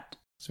pretty bad.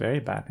 It's very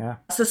bad, yeah.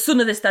 So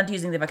sooner they start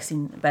using the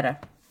vaccine, better.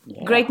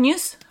 Yeah. Great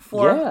news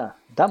for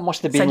that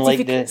must have been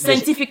like the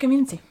scientific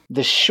community.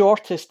 The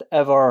shortest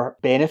ever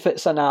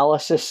benefits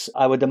analysis,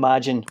 I would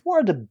imagine. What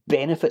are the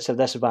benefits of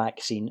this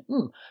vaccine?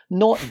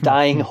 Not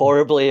dying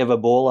horribly of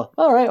Ebola.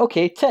 All right,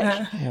 okay, tick.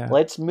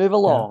 Let's move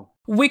along.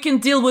 Yeah. We can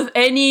deal with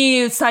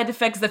any side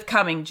effects that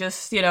coming.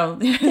 Just get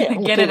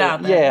it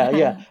out there.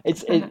 Yeah.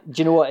 Do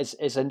you know what?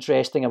 It's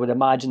interesting. I would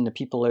imagine the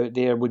people out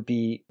there would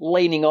be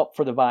lining up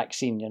for the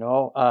vaccine.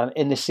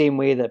 In the same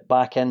way that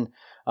back in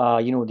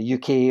the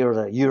UK or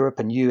the Europe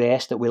and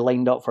US that we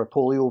lined up for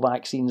polio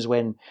vaccines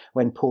when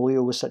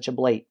polio was such a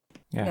blight.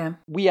 Yeah.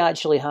 We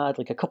actually had,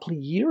 like a couple of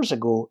years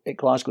ago at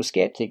Glasgow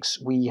Skeptics,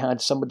 we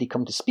had somebody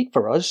come to speak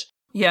for us,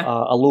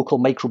 a local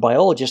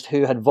microbiologist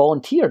who had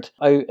volunteered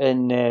out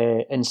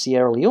in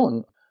Sierra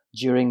Leone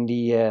during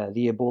the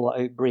Ebola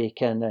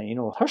outbreak. And,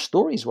 her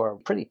stories were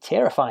pretty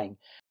terrifying.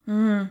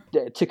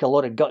 It took a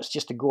lot of guts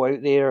just to go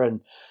out there and,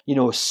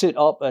 suit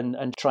up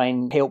and try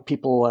and help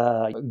people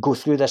go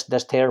through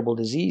this terrible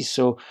disease.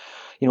 So,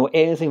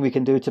 anything we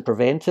can do to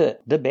prevent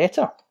it, the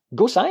better.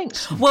 Go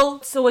science.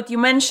 Well, so what you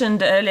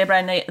mentioned earlier,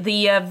 Brian,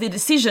 the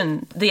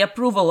decision, the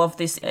approval of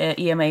this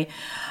EMA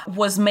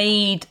was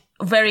made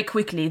very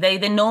quickly. They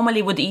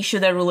normally would issue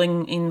their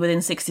ruling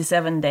within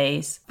 67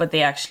 days, but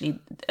they actually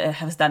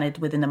have done it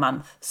within a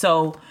month.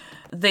 So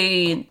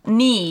the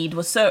need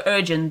was so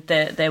urgent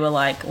that they were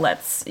like,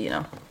 let's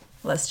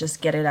just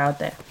get it out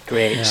there.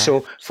 Great. Yeah.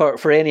 So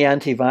for any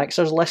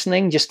anti-vaxxers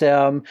listening, just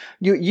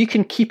you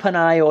can keep an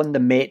eye on the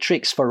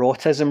metrics for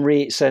autism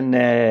rates in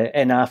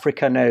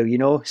Africa now,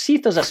 see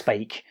if there's a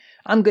spike.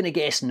 I'm going to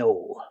guess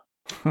no.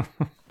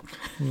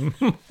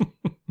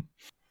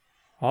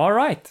 All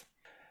right.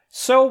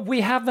 So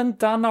we haven't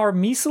done our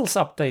measles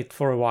update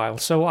for a while.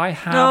 So I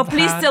have. No,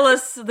 please tell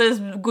us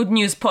there's good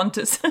news,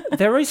 Pontus.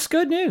 There is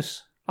good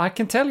news. I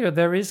can tell you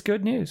there is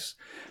good news.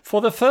 For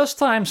the first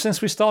time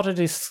since we started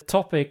this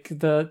topic,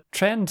 the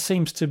trend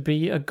seems to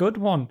be a good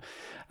one.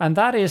 And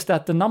that is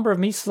that the number of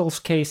measles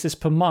cases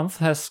per month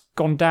has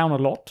gone down a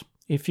lot.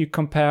 If you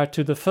compare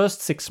to the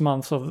first 6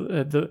 months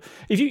of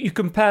if you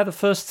compare the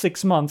first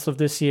 6 months of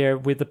this year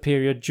with the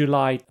period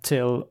July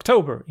till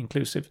October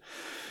inclusive.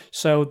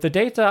 So the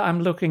data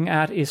I'm looking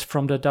at is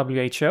from the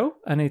WHO,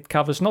 and it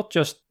covers not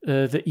just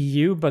the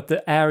EU, but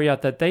the area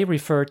that they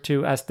refer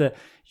to as the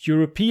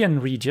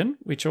European region,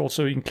 which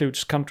also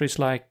includes countries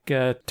like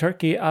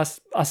Turkey,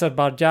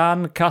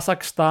 Azerbaijan,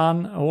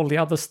 Kazakhstan, all the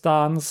other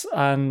stans,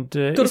 and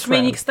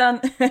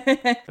Turkmenistan.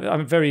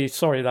 I'm very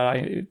sorry that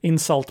I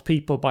insult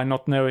people by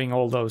not knowing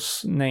all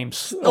those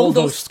names. All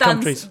those stans.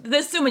 Countries.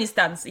 There's too many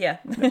stans, yeah.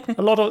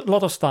 a lot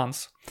of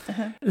stans.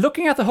 Uh-huh.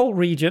 Looking at the whole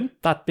region,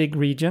 that big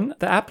region,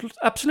 the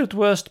absolute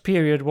worst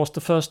period was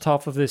the first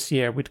half of this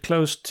year, with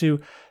close to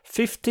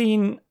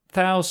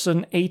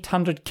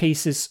 15,800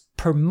 cases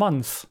per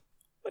month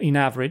in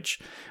average,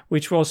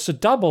 which was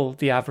double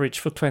the average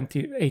for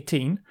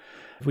 2018,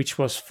 which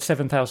was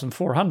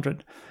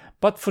 7,400.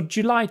 But for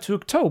July to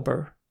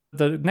October,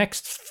 the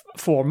next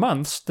 4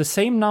 months, the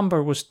same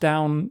number was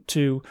down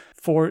to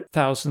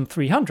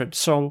 4,300.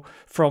 So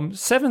from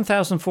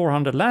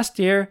 7,400 last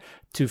year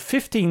to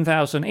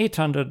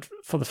 15,800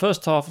 for the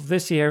first half of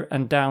this year,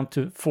 and down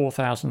to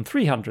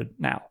 4,300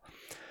 now.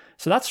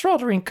 So that's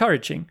rather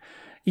encouraging.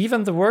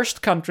 Even the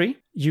worst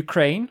country,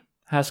 Ukraine,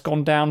 has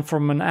gone down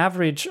from an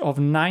average of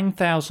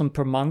 9,000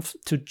 per month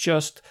to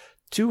just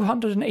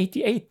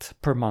 288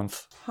 per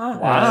month.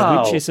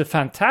 Wow. Which is a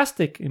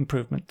fantastic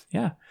improvement.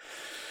 Yeah.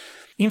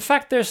 In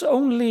fact, there's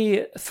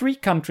only 3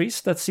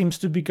 countries that seems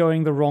to be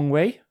going the wrong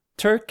way: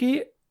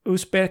 Turkey,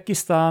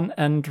 Uzbekistan,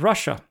 and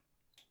Russia.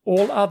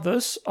 All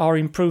others are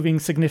improving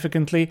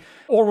significantly,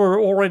 or were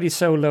already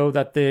so low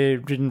that they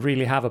didn't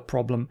really have a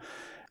problem.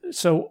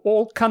 So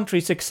all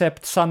countries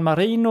except San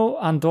Marino,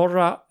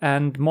 Andorra,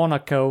 and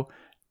Monaco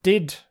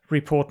did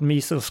report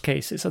measles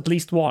cases, at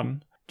least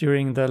one,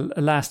 during the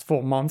last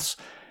 4 months.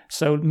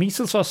 So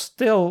measles are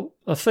still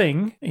a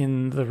thing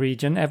in the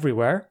region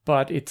everywhere,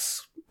 but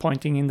it's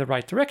pointing in the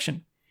right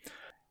direction.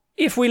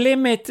 If we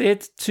limit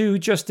it to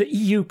just the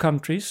EU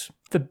countries,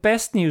 the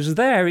best news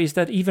there is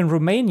that even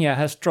Romania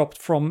has dropped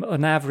from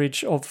an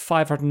average of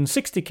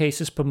 560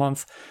 cases per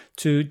month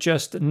to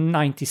just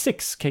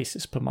 96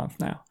 cases per month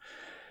now.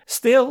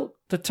 Still,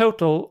 the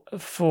total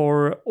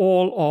for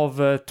all of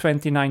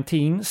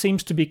 2019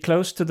 seems to be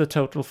close to the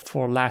total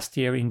for last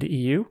year in the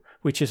EU,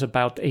 which is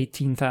about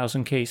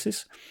 18,000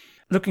 cases.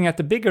 Looking at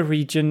the bigger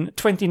region,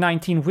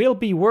 2019 will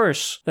be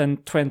worse than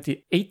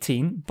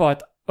 2018,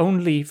 but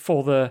only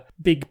for the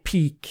big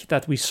peak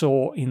that we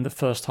saw in the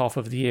first half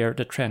of the year.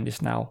 The trend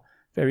is now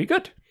very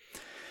good.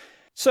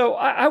 So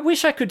I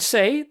wish I could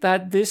say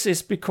that this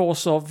is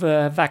because of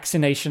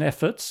vaccination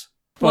efforts.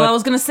 Well, I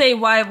was going to say,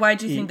 why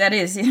do you think that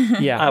is?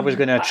 Yeah, I was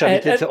going to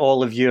attribute it to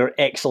all of your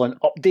excellent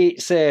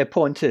updates,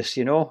 Pontus,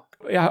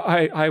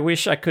 I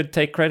wish I could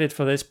take credit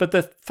for this, but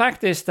the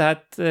fact is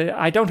that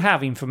I don't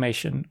have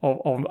information,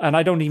 and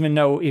I don't even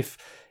know if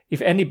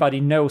anybody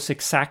knows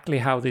exactly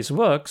how this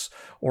works,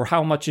 or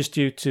how much is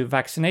due to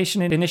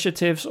vaccination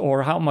initiatives,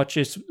 or how much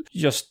is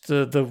just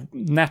the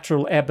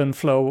natural ebb and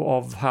flow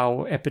of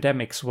how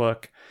epidemics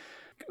work.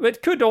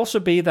 It could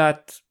also be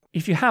that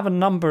if you have a big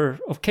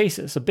number of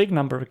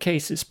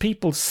cases,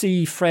 people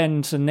see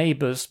friends and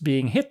neighbors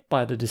being hit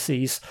by the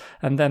disease,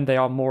 and then they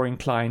are more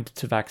inclined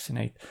to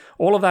vaccinate.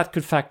 All of that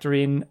could factor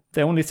in.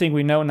 The only thing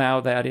we know now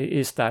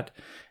is that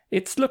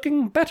it's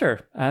looking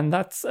better, and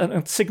that's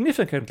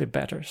significantly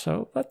better.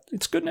 So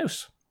it's good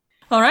news.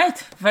 All right,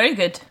 very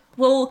good.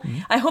 Well,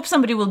 I hope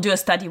somebody will do a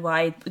study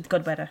why it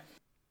got better.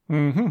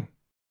 Mm-hmm.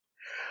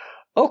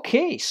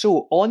 Okay,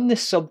 so on the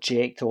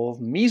subject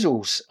of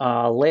measles,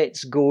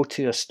 let's go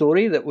to a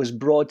story that was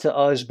brought to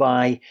us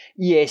by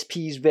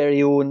ESP's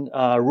very own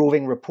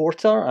roving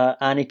reporter,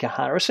 Annika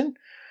Harrison.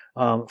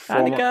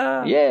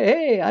 Annika! Yeah,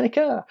 hey,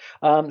 Annika.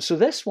 So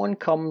this one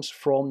comes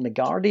from The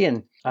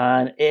Guardian,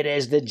 and it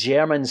is the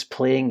Germans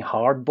playing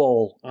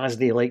hardball, as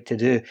they like to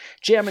do.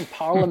 German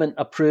Parliament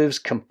approves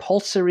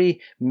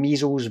compulsory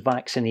measles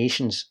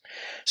vaccinations.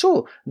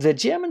 So the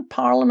German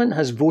Parliament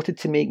has voted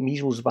to make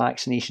measles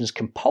vaccinations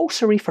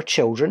compulsory for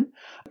children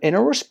in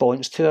a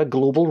response to a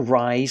global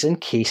rise in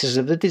cases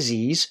of the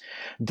disease,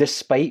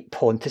 despite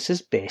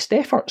Pontus's best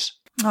efforts.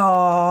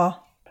 Aww.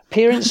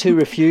 Parents who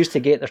refuse to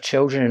get their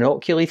children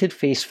inoculated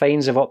face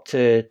fines of up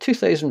to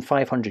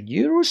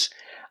 €2,500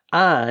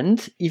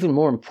 and, even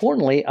more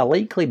importantly, a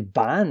likely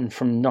ban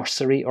from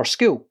nursery or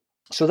school.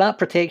 So that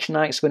Protection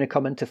Act is going to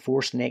come into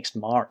force next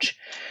March.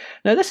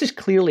 Now, this is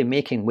clearly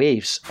making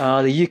waves.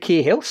 The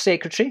UK Health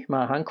Secretary,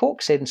 Matt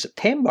Hancock, said in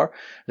September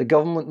the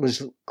government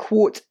was,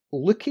 quote,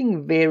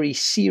 looking very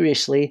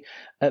seriously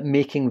at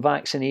making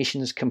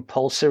vaccinations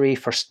compulsory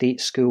for state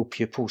school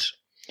pupils.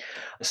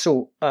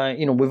 So,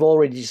 we've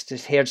already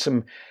just heard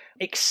some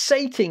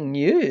exciting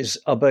news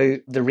about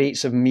the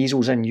rates of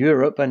measles in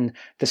Europe, and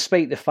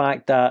despite the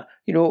fact that,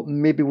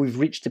 maybe we've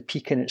reached the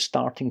peak and it's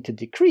starting to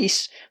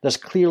decrease, there's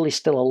clearly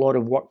still a lot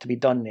of work to be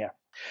done there.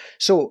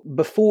 So,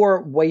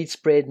 before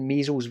widespread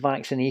measles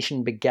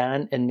vaccination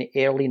began in the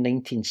early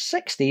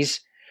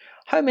 1960s,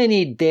 how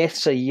many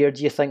deaths a year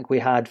do you think we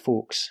had,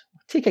 folks?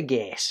 Take a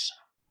guess.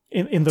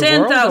 In the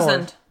 10,000.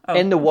 world? Oh.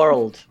 In the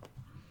world.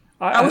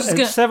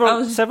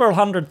 Several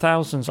hundred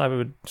thousands, I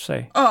would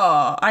say.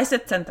 Oh, I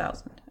said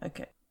 10,000.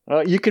 Okay.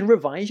 You can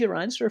revise your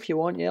answer if you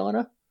want,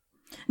 Jelena.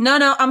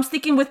 No, I'm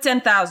sticking with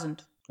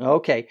 10,000.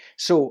 Okay,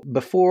 so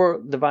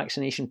before the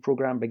vaccination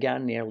program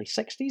began in the early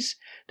 60s,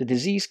 the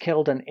disease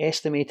killed an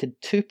estimated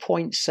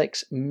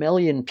 2.6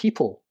 million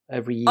people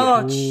every year.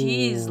 Oh,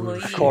 jeez,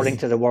 Louise. According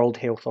to the World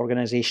Health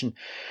Organization.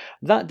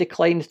 That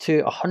declined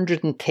to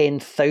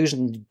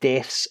 110,000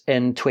 deaths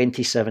in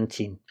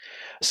 2017.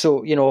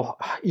 So,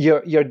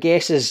 your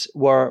guesses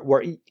were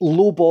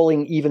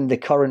lowballing even the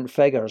current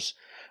figures.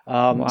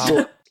 Wow.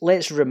 So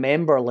let's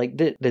remember,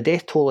 the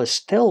death toll is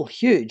still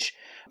huge,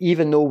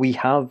 even though we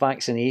have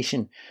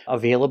vaccination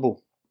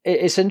available.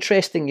 It's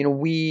interesting,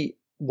 we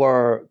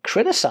were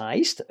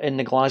criticised in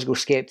the Glasgow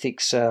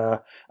Skeptics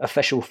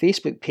official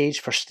Facebook page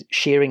for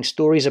sharing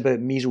stories about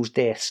measles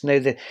deaths. Now,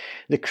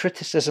 the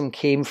criticism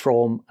came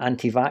from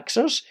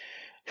anti-vaxxers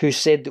who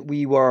said that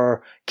we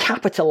were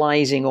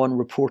capitalising on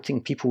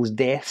reporting people's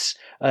deaths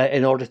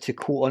in order to,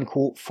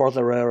 quote-unquote,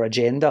 further our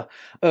agenda.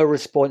 Our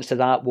response to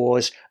that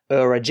was,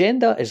 our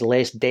agenda is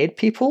less dead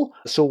people,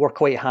 so we're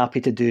quite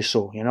happy to do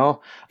so, Yeah.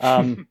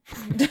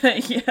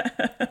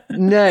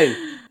 Now,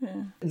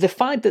 the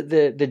fact that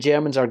the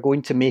Germans are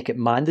going to make it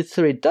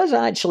mandatory does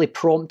actually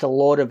prompt a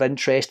lot of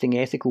interesting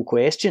ethical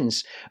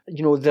questions.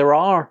 There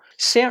are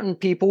certain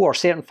people or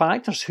certain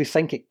factors who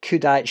think it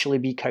could actually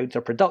be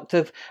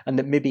counterproductive and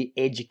that maybe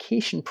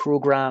education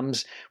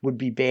programs would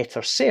be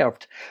better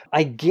served.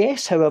 I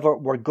guess, however,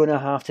 we're going to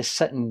have to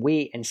sit and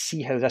wait and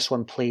see how this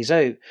one plays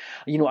out.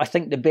 I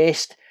think the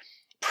best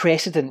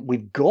precedent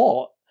we've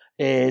got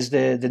is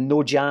the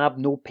no jab,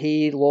 no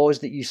pay laws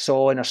that you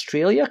saw in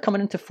Australia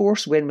coming into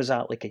force. When was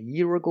that? Like a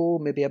year ago,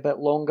 maybe a bit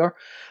longer.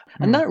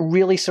 And that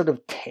really sort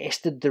of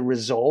tested the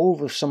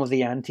resolve of some of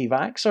the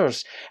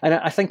anti-vaxxers. And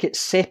I think it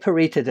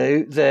separated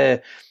out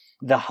the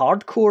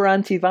hardcore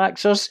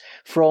anti-vaxxers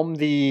from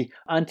the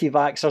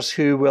anti-vaxxers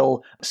who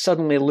will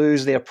suddenly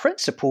lose their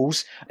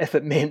principles if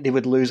it meant they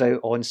would lose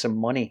out on some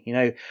money.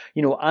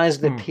 As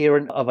the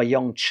parent of a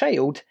young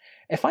child,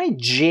 if I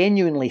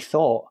genuinely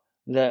thought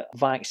that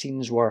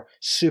vaccines were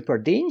super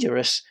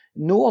dangerous,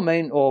 no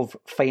amount of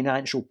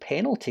financial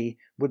penalty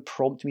would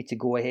prompt me to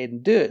go ahead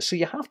and do it. So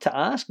you have to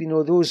ask,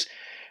 those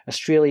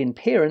Australian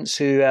parents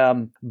who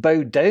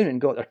bowed down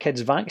and got their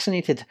kids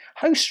vaccinated,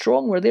 how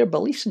strong were their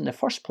beliefs in the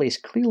first place?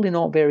 Clearly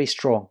not very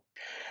strong.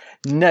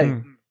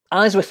 Now,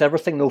 as with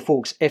everything though,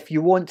 folks, if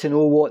you want to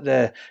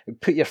know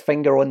put your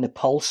finger on the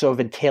pulse of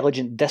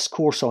intelligent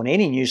discourse on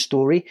any news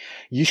story,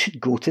 you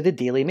should go to the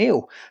Daily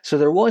Mail. So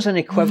there was an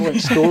equivalent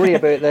story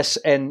about this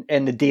in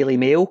the Daily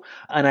Mail,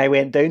 and I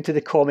went down to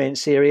the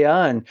comments area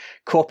and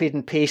copied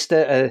and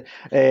pasted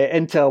it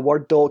into a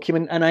Word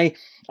document, and I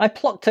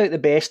plucked out the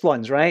best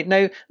ones, right?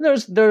 Now,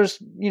 there's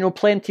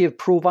plenty of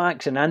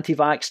pro-vax and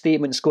anti-vax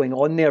statements going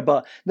on there,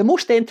 but the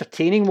most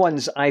entertaining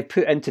ones I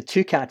put into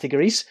two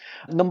categories.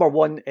 Number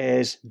one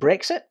is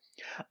Brexit,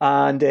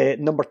 and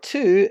number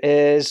two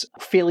is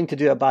failing to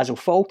do a Basil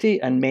Fawlty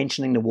and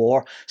mentioning the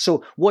war.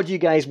 So what do you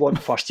guys want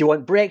first? Do you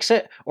want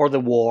Brexit or the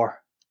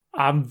war?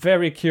 I'm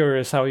very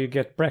curious how you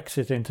get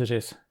Brexit into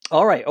this.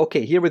 All right,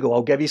 okay, here we go.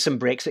 I'll give you some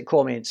Brexit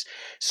comments.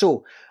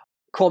 So,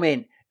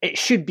 comment, it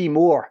should be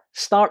more.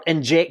 Start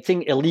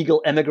injecting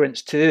illegal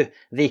immigrants too.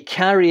 They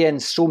carry in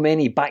so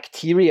many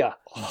bacteria,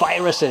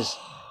 viruses.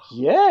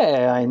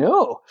 Yeah, I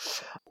know.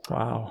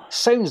 Wow.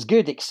 Sounds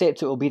good,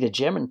 except it will be the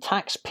German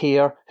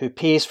taxpayer who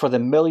pays for the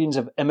millions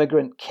of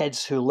immigrant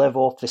kids who live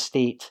off the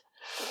state.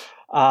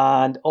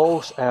 And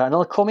also,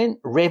 another comment,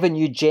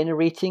 revenue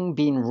generating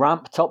being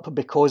ramped up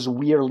because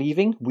we're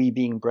leaving, we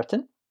being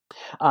Britain.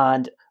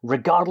 And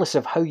regardless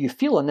of how you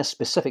feel on this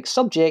specific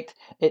subject,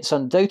 it's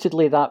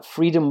undoubtedly that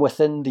freedom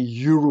within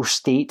the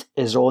Eurostate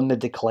is on the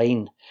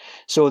decline.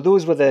 So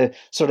those were the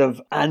sort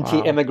of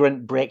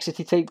anti-immigrant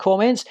Brexity type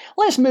comments.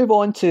 Let's move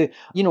on to,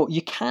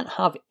 you can't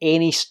have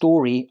any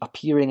story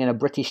appearing in a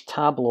British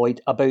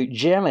tabloid about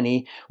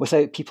Germany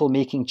without people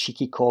making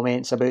cheeky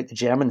comments about the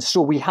Germans.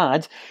 So we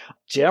had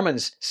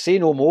Germans say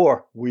no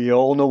more. We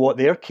all know what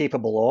they're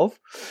capable of.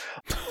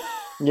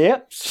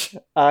 Yep.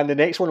 And the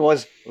next one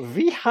was,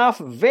 we have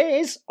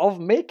ways of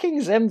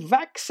making them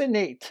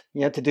vaccinate.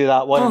 You had to do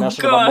that one in a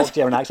sort of a mock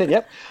German accent.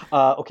 Yep.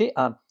 Okay.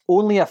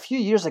 Only a few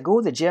years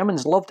ago, the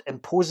Germans loved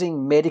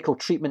imposing medical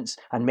treatments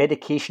and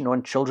medication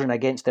on children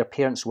against their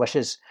parents'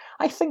 wishes.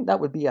 I think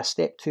that would be a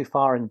step too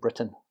far in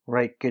Britain.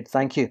 Right, good,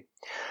 thank you.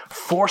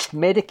 Forced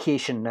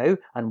medication now,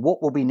 and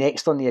what will be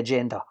next on the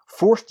agenda?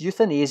 Forced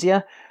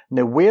euthanasia?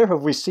 Now, where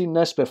have we seen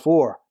this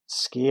before?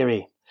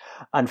 Scary.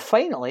 And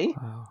finally,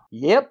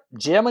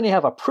 Germany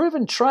have a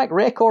proven track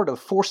record of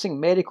forcing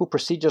medical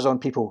procedures on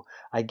people.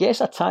 I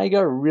guess a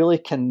tiger really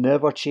can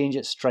never change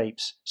its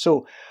stripes.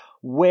 So,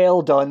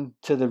 well done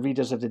to the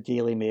readers of the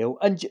Daily Mail.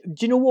 And do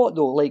you know what,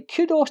 though?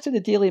 Kudos to the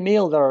Daily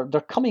Mail.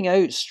 They're coming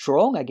out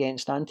strong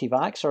against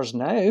anti-vaxxers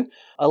now.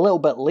 A little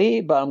bit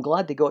late, but I'm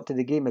glad they got to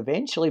the game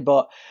eventually.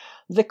 But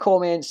the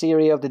comments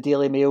area of the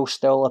Daily Mail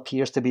still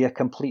appears to be a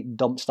complete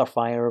dumpster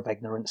fire of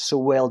ignorance. So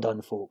well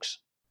done, folks.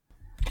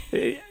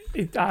 I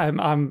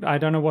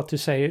don't know what to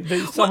say.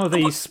 Some of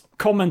these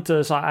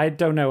commenters, I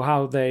don't know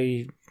how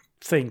they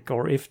think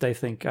or if they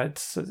think.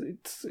 It's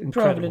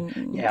incredible.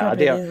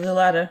 Probably the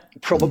latter.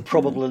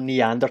 Probably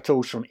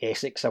Neanderthals from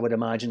Essex, I would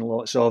imagine,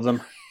 lots of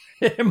them.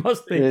 It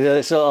must be.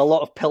 There's a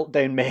lot of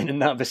Piltdown men in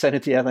that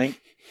vicinity, I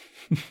think.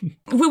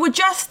 We were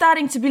just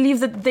starting to believe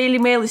that the Daily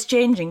Mail is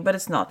changing, but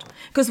it's not.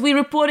 Because we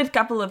reported a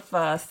couple of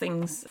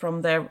things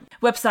from their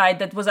website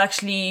that was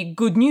actually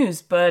good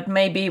news, but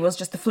maybe it was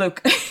just a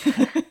fluke.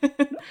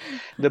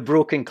 The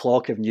broken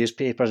clock of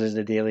newspapers is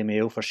the Daily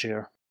Mail for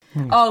sure.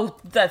 Oh,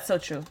 that's so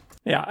true.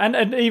 Yeah,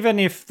 and even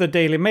if the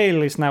Daily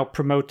Mail is now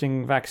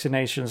promoting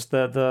vaccinations,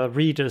 the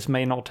readers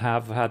may not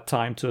have had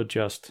time to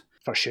adjust.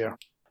 For sure.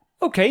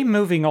 Okay,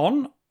 moving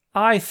on.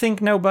 I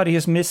think nobody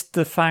has missed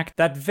the fact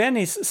that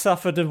Venice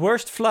suffered the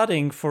worst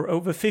flooding for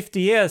over 50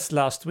 years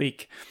last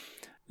week.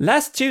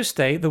 Last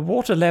Tuesday, the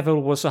water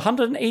level was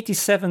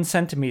 187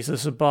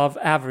 centimeters above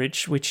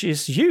average, which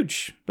is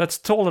huge. That's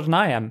taller than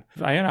I am.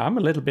 I'm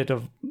a little bit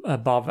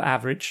above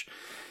average.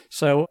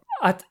 So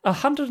at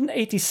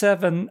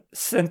 187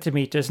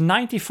 centimeters,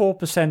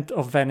 94%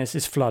 of Venice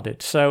is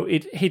flooded. So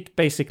it hit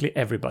basically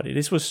everybody.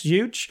 This was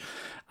huge.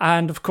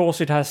 And of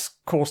course, it has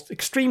caused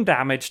extreme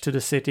damage to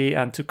the city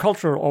and to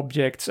cultural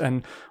objects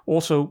and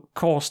also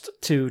caused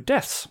 2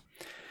 deaths.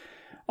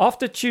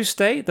 After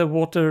Tuesday, the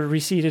water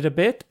receded a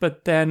bit,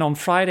 but then on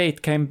Friday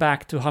it came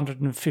back to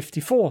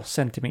 154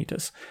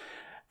 centimeters.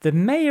 The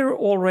mayor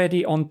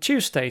already on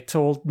Tuesday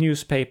told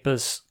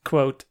newspapers,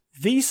 quote,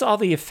 "These are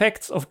the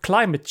effects of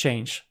climate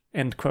change,"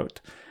 end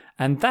quote.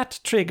 And that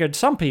triggered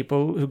some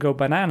people who go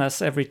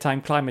bananas every time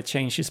climate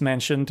change is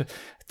mentioned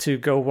to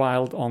go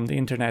wild on the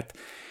internet.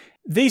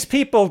 These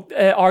people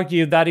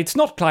argue that it's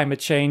not climate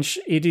change,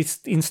 it is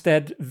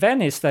instead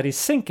Venice that is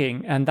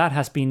sinking, and that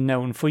has been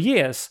known for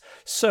years.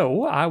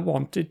 So I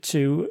wanted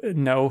to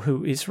know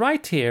who is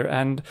right here,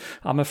 and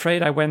I'm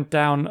afraid I went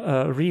down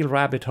a real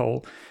rabbit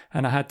hole,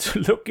 and I had to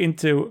look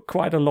into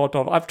quite a lot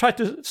of... I've tried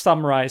to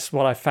summarize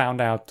what I found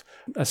out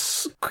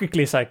as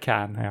quickly as I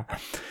can. Yeah.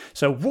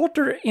 So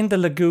water in the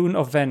lagoon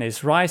of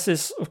Venice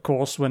rises, of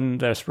course, when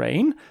there's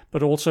rain,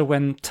 but also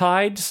when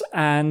tides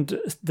and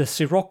the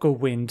Sirocco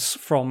winds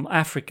from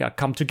Africa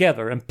come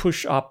together and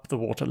push up the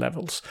water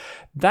levels.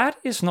 That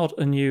is not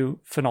a new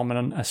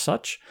phenomenon as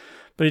such,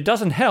 but it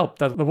doesn't help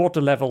that the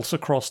water levels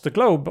across the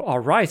globe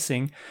are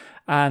rising,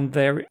 and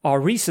there are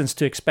reasons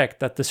to expect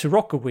that the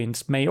Sirocco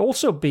winds may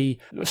also be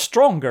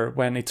stronger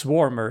when it's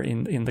warmer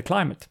in the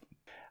climate.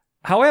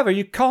 However,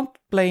 you can't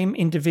blame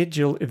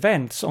individual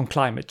events on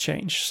climate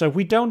change. So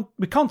we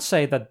can't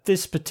say that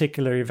this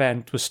particular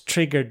event was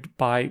triggered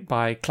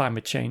by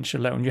climate change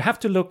alone. You have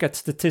to look at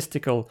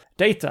statistical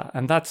data,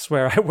 and that's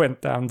where I went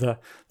down the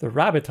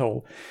rabbit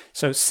hole.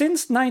 So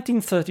since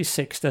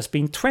 1936, there's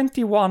been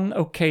 21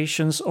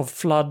 occasions of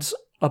floods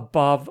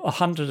above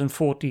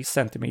 140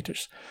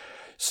 centimeters.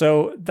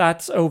 So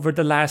that's over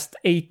the last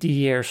 80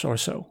 years or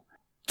so.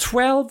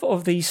 12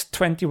 of these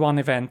 21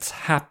 events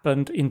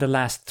happened in the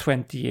last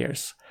 20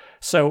 years.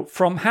 So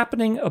from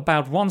happening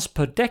about once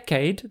per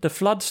decade, the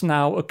floods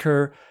now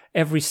occur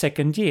every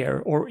second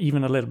year or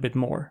even a little bit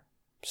more.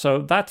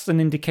 So that's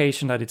an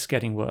indication that it's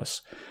getting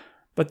worse.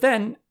 But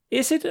then,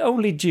 is it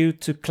only due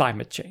to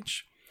climate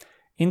change?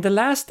 In the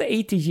last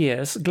 80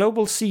 years,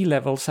 global sea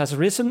levels has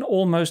risen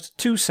almost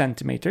 2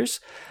 centimeters,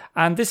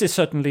 and this is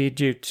certainly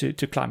due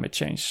to climate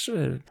change.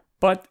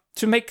 But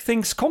to make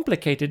things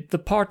complicated, the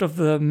part of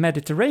the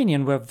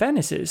Mediterranean where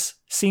Venice is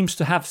seems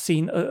to have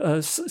seen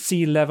a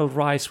sea level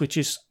rise which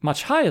is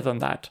much higher than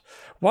that.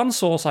 One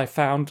source I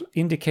found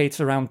indicates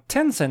around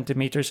 10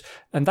 centimeters,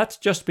 and that's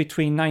just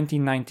between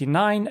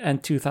 1999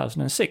 and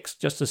 2006,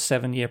 just a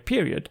 7-year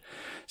period.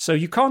 So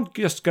you can't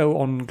just go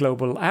on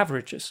global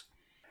averages.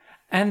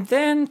 And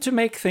then, to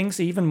make things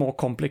even more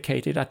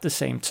complicated at the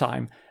same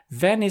time,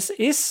 Venice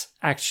is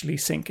actually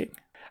sinking.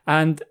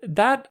 And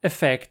that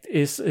effect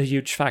is a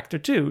huge factor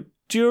too.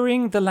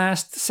 During the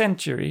last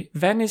century,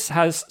 Venice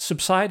has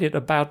subsided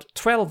about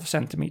 12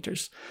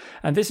 centimeters.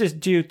 And this is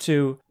due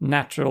to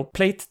natural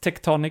plate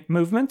tectonic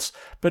movements,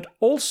 but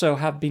also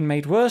have been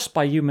made worse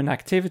by human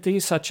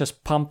activities such as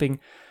pumping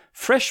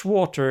fresh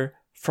water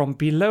from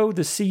below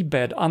the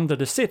seabed under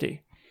the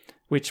city,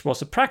 which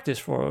was a practice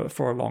for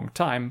a long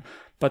time.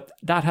 But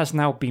that has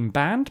now been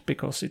banned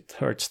because it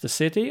hurts the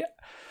city.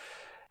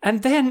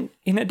 And then,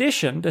 in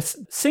addition, the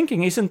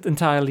sinking isn't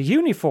entirely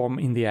uniform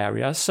in the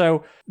area,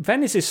 so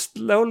Venice is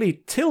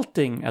slowly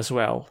tilting as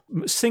well,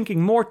 sinking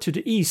more to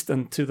the east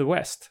than to the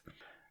west.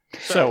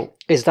 So,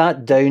 is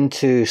that down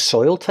to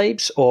soil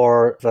types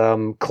or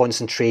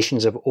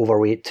concentrations of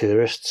overweight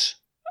tourists?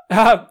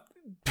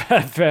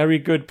 Very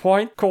good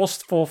point. Cause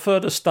for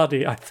further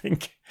study, I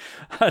think.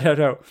 I don't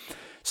know.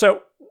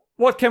 So,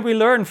 what can we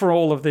learn from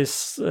all of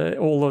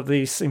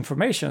these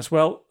informations?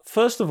 Well,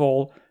 first of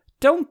all,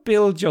 don't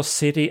build your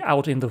city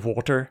out in the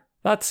water.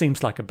 That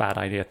seems like a bad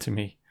idea to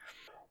me.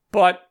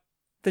 But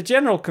the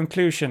general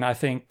conclusion, I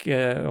think,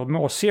 or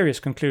more serious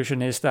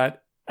conclusion, is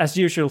that, as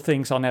usual,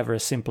 things are never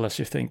as simple as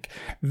you think.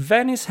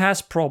 Venice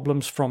has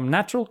problems from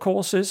natural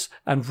causes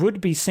and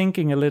would be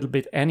sinking a little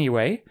bit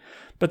anyway,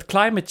 but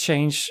climate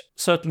change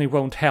certainly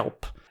won't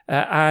help.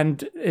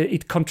 And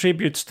it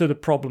contributes to the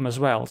problem as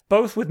well,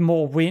 both with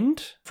more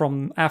wind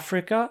from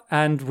Africa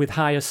and with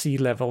higher sea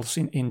levels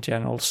in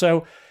general.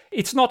 So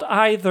it's not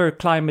either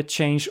climate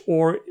change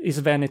or is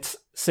Venice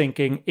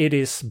sinking, it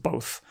is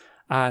both.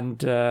 And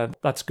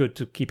that's good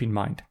to keep in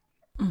mind.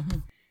 Mm-hmm.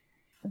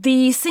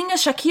 The singer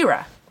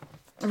Shakira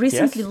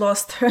recently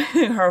lost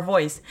her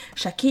voice.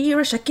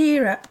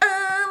 Shakira.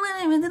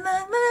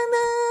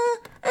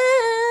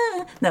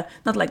 No,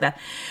 not like that.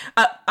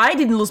 I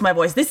didn't lose my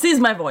voice. This is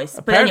my voice.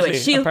 But anyway,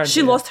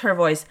 she lost her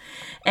voice.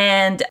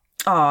 And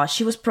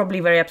she was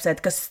probably very upset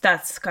because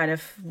that's kind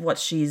of what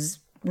she's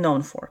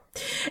known for.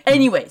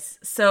 Anyways,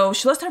 so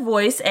she lost her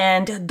voice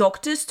and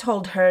doctors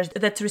told her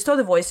that to restore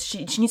the voice,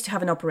 she needs to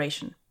have an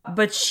operation.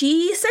 But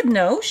she said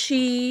no,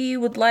 she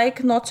would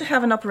like not to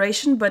have an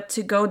operation, but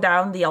to go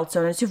down the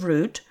alternative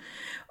route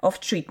of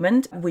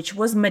treatment, which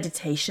was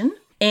meditation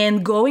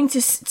and going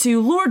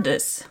to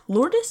Lourdes.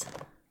 Lourdes?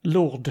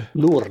 Lourdes.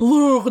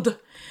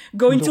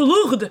 Going to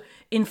Lourdes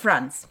in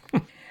France.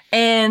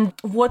 And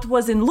what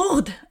was in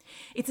Lourdes?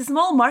 It's a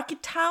small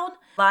market town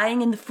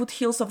lying in the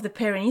foothills of the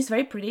Pyrenees,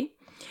 very pretty,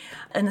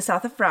 in the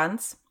south of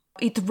France.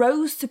 It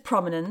rose to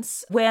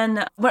prominence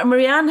when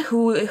Marianne,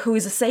 who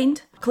is a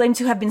saint, claimed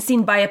to have been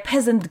seen by a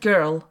peasant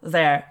girl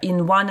there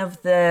in one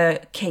of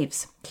the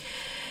caves.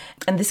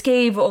 And this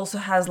cave also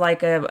has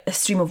like a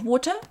stream of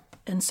water,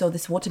 and so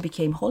this water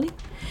became holy.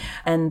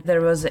 And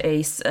there was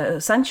a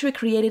sanctuary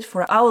created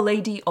for Our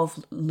Lady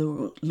of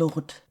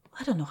Lourdes.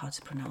 I don't know how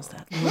to pronounce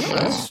that.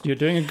 Yes, you're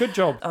doing a good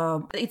job.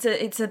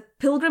 It's a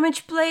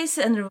pilgrimage place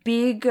and a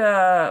big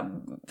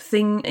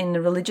thing in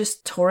religious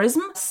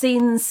tourism.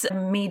 Since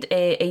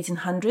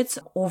mid-1800s,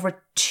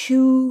 over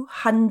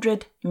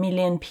 200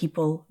 million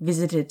people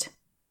visited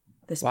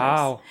this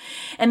place.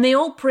 And they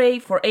all pray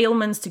for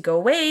ailments to go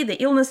away, the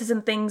illnesses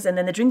and things, and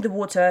then they drink the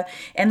water,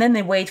 and then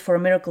they wait for a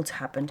miracle to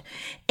happen.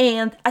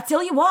 And I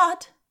tell you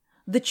what,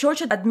 the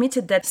church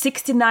admitted that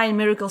 69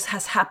 miracles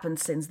has happened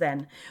since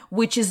then,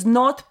 which is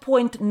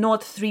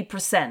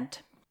 0.03%.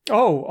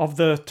 Oh, of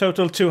the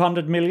total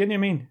 200 million, you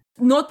mean?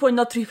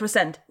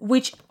 0.03%,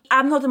 which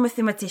I'm not a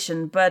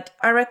mathematician, but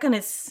I reckon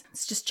it's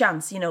just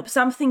chance.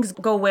 Some things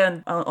go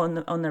away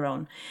on their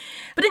own.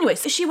 But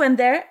anyways, she went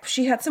there,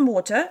 she had some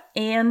water,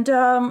 and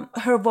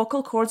her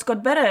vocal cords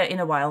got better in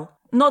a while.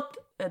 Not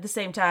at the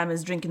same time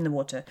as drinking the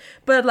water,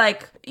 but a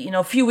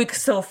few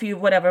weeks, a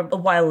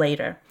while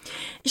later.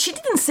 She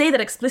didn't say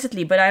that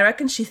explicitly, but I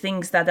reckon she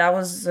thinks that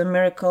was a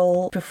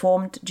miracle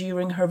performed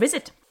during her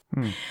visit.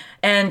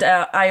 And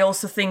I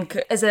also think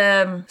as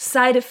a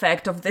side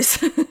effect of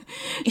this,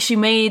 she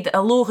made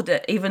Lourdes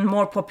even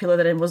more popular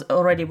than it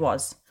already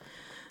was.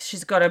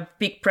 She's got a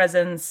big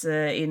presence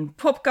in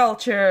pop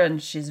culture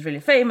and she's really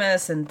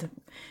famous, and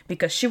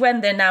because she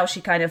went there now,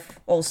 she kind of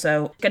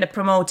also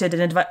promoted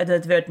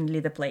inadvertently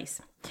the place.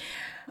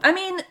 I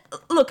mean,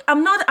 look,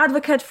 I'm not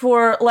advocate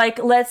for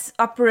let's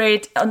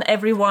operate on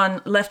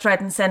everyone left, right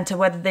and center,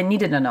 whether they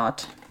need it or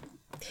not.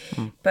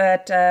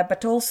 But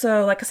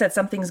also, like I said,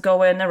 some things go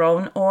away on their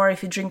own, or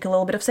if you drink a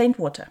little bit of saint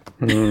water.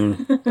 Yeah.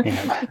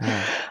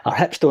 Our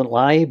hips don't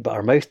lie, but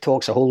our mouth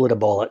talks a whole load of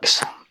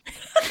bollocks.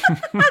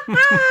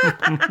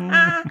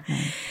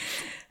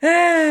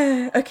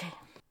 Okay.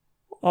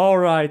 All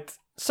right.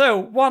 So,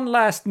 one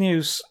last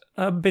news,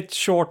 a bit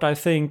short, I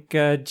think,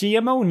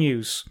 GMO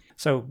news.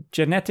 So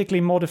genetically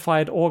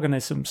modified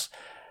organisms.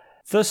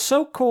 The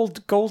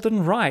so-called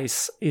golden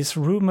rice is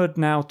rumored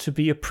now to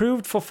be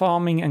approved for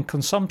farming and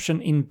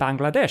consumption in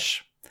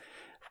Bangladesh.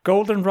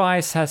 Golden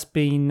rice has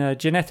been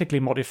genetically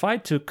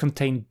modified to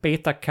contain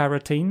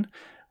beta-carotene,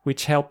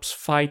 which helps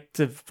fight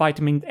the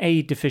vitamin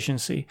A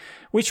deficiency,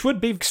 which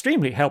would be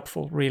extremely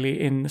helpful, really,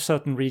 in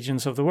certain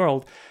regions of the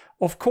world.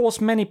 Of course,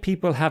 many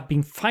people have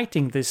been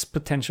fighting this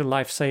potential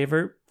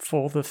lifesaver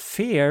for the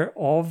fear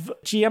of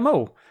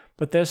GMO,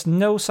 but there's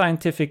no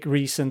scientific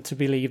reason to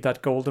believe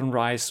that golden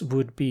rice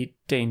would be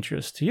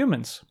dangerous to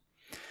humans.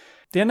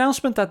 The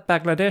announcement that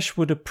Bangladesh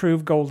would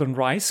approve golden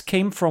rice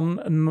came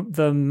from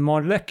the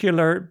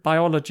molecular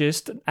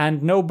biologist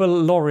and Nobel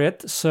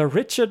laureate Sir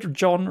Richard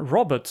John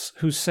Roberts,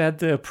 who said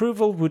the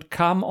approval would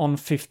come on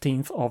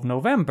 15th of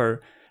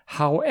November.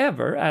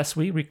 However, as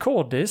we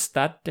record this,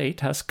 that date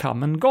has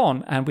come and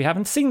gone, and we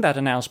haven't seen that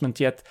announcement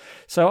yet.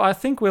 So I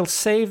think we'll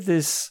save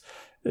this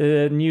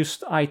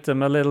news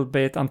item a little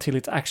bit until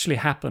it's actually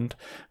happened.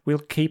 We'll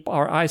keep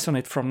our eyes on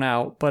it from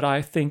now, but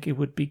I think it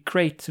would be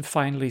great to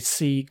finally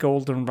see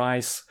golden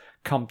rice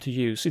come to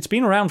use. It's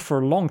been around for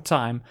a long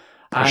time,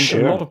 and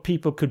a lot of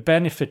people could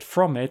benefit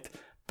from it,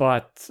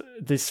 but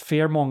this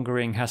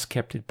fear-mongering has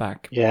kept it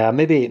back. Yeah,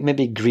 maybe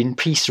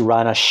Greenpeace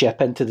ran a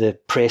ship into the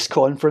press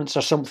conference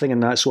or something,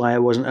 and that's why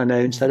it wasn't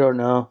announced. I don't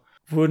know.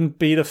 Wouldn't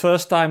be the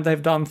first time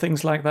they've done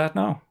things like that,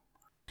 no.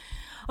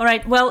 All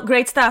right, well,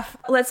 great stuff.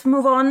 Let's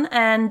move on,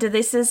 and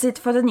this is it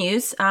for the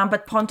news.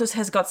 But Pontus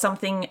has got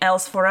something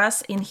else for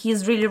us in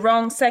his Really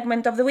Wrong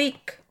segment of the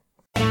week.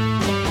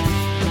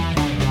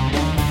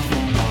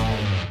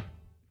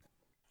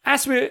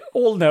 As we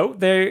all know,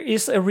 there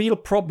is a real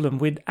problem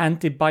with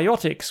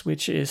antibiotics,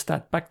 which is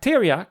that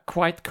bacteria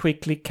quite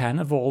quickly can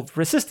evolve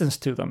resistance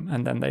to them,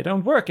 and then they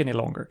don't work any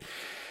longer.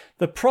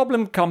 The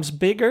problem becomes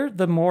bigger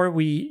the more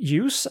we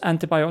use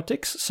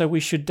antibiotics, so we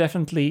should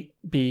definitely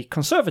be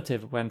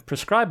conservative when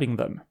prescribing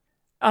them.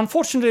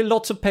 Unfortunately,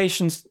 lots of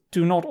patients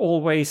do not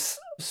always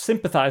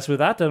sympathize with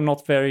that. They're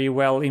not very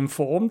well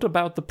informed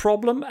about the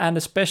problem, and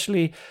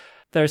especially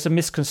there's a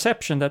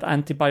misconception that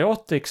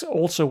antibiotics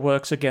also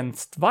works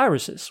against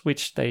viruses,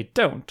 which they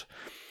don't.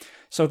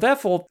 So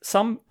therefore,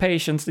 some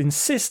patients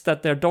insist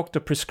that their doctor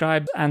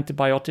prescribes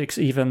antibiotics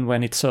even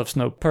when it serves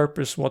no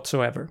purpose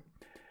whatsoever.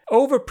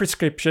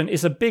 Overprescription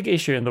is a big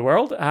issue in the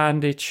world,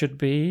 and it should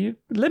be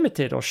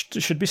limited or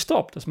should be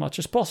stopped as much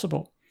as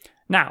possible.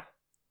 Now,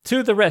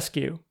 to the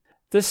rescue.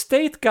 The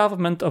state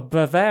government of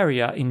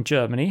Bavaria in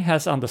Germany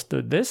has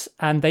understood this,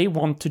 and they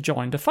want to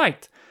join the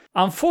fight.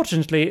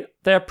 Unfortunately,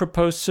 their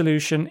proposed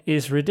solution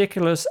is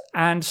ridiculous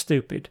and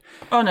stupid.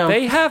 Oh no.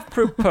 They have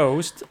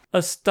proposed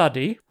a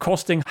study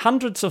costing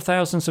hundreds of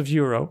thousands of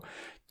euro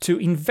to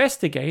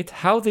investigate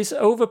how this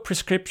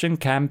overprescription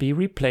can be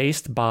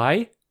replaced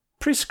by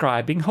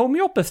prescribing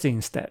homeopathy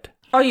instead.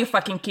 Are you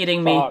fucking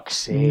kidding me? Fuck's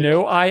sake.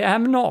 No, I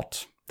am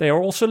not. They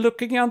are also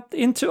looking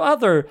into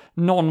other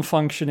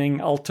non-functioning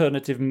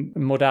alternative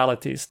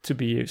modalities to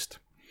be used.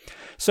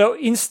 So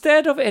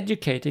instead of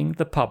educating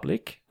the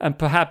public, and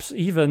perhaps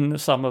even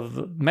some of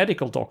the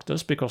medical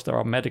doctors, because there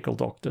are medical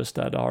doctors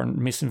that are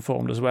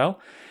misinformed as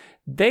well,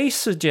 they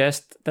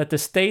suggest that the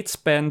state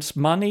spends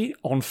money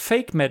on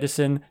fake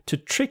medicine to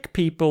trick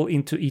people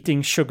into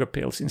eating sugar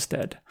pills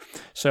instead.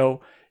 So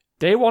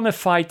they want to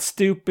fight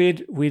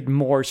stupid with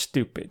more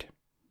stupid.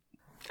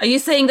 Are you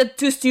saying that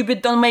too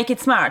stupid don't make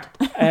it smart?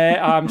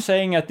 I'm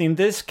saying that in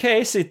this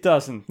case it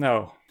doesn't,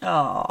 no.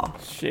 Oh,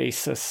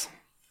 Jesus.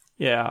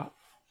 Yeah.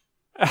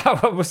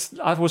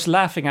 I was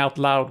laughing out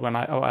loud when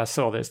I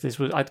saw this.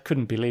 I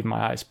couldn't believe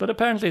my eyes. But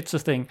apparently it's a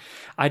thing.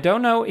 I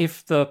don't know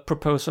if the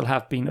proposal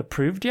have been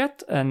approved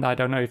yet, and I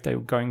don't know if they're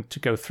going to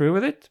go through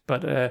with it.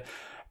 But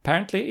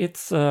apparently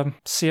it's a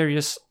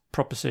serious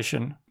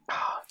proposition.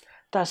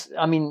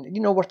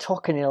 We're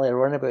talking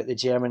earlier on about the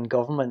German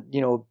government,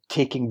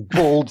 taking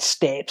bold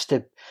steps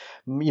to,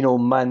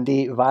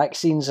 mandate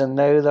vaccines, and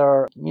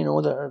now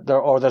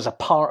there's a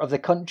part of the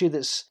country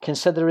that's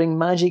considering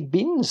magic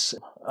beans.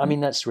 I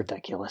mean, that's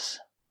ridiculous.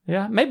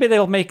 Yeah, maybe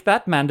they'll make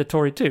that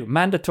mandatory too.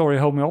 Mandatory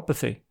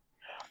homeopathy.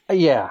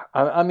 Yeah,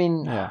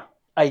 Yeah.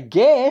 I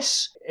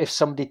guess if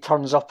somebody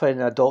turns up in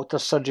a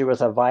doctor's surgery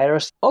with a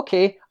virus,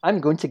 okay, I'm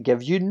going to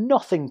give you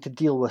nothing to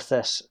deal with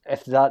this.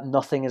 If that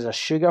nothing is a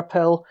sugar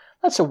pill,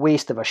 that's a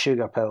waste of a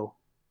sugar pill.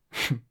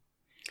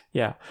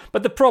 Yeah,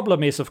 but the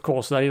problem is, of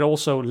course, that it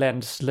also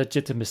lends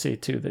legitimacy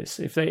to this.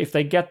 If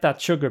they get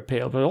that sugar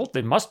pill, well,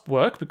 they must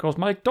work because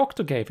my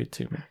doctor gave it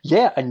to me.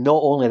 Yeah, and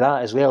not only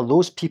that as well,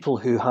 those people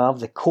who have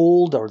the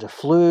cold or the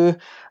flu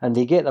and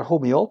they get their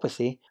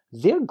homeopathy,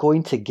 they're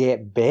going to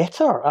get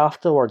better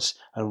afterwards.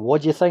 And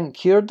what do you think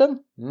cured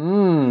them?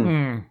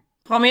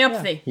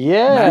 homeopathy.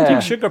 Yeah.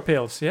 Magic sugar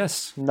pills,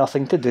 yes.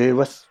 Nothing to do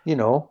with,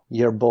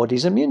 your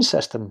body's immune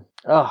system.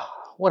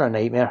 What a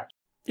nightmare.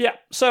 Yeah,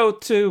 so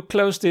to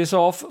close this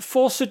off,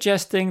 for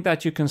suggesting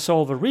that you can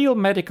solve a real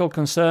medical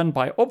concern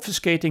by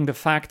obfuscating the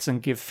facts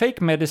and give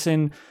fake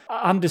medicine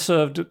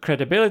undeserved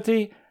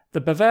credibility,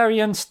 the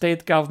Bavarian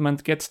state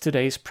government gets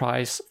today's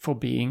prize for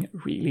being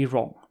really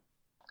wrong.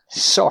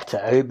 Sort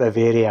it out,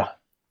 Bavaria.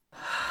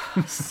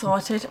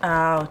 Sort it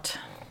out.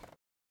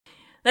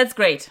 That's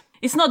great.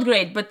 It's not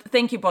great, but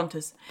thank you,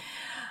 Pontus.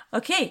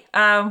 Okay,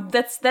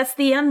 that's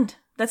the end.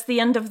 That's the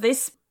end of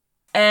this.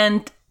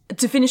 And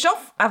to finish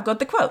off, I've got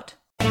the quote.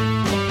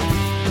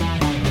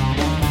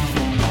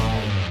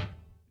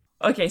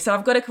 Okay, so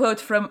I've got a quote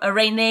from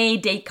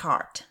René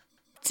Descartes.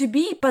 To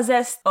be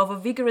possessed of a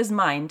vigorous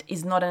mind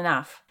is not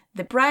enough.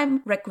 The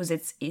prime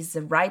requisite is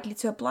rightly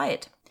to apply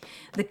it.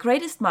 The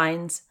greatest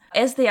minds,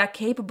 as they are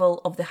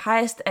capable of the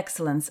highest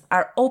excellence,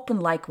 are open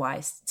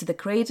likewise to the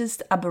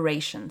greatest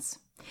aberrations.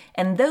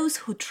 And those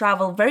who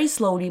travel very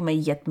slowly may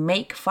yet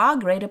make far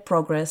greater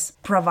progress,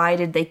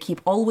 provided they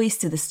keep always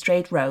to the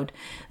straight road,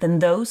 than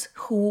those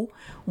who,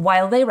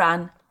 while they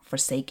run,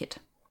 forsake it.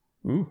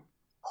 Ooh.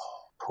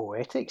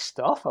 Poetic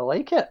stuff. I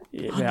like it.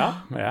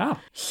 Yeah.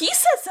 He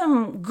said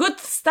some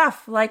good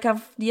stuff. Like I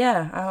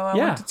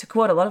wanted to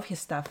quote a lot of his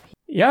stuff.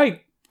 Yeah,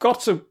 he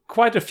got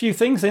quite a few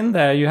things in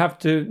there. You have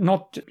to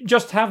not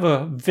just have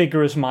a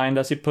vigorous mind,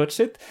 as he puts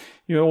it.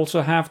 You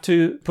also have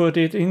to put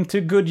it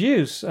into good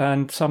use.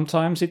 And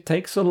sometimes it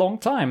takes a long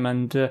time.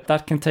 And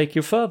that can take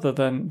you further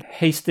than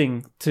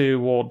hasting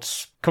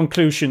towards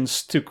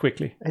conclusions too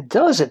quickly. It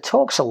does. It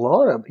talks a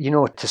lot,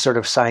 to sort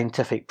of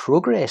scientific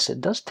progress.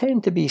 It does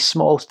tend to be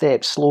small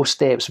steps, slow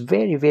steps.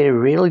 Very, very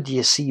rarely do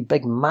you see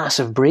big,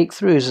 massive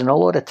breakthroughs. And a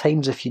lot of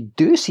times if you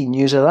do see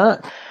news of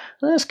that,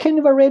 that's kind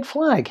of a red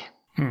flag.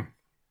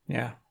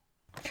 Yeah.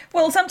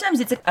 Well, sometimes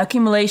it's an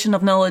accumulation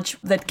of knowledge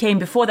that came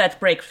before that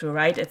breakthrough,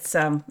 right? It's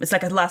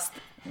like a last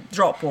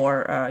drop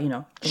or,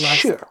 the last...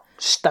 Sure.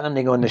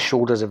 Standing on the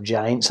shoulders of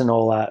giants and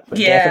all that. But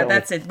yeah,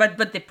 that's it.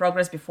 But the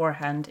progress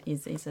beforehand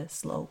is a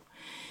slow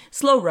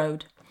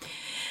road.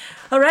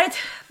 All right.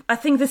 I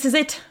think this is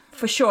it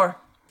for sure.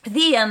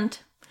 The end.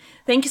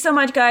 Thank you so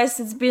much, guys.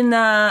 It's been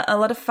a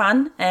lot of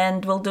fun,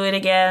 and we'll do it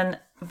again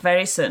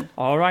very soon.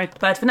 All right.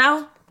 But for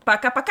now,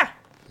 paka.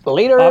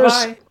 Later.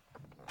 Bye-bye.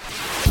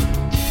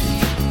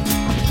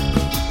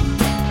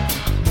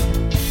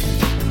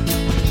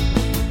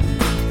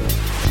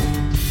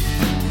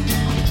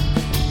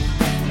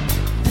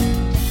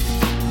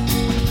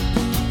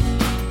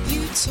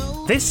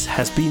 This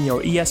has been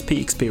your ESP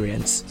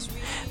experience.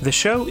 The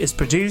show is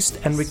produced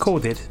and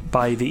recorded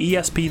by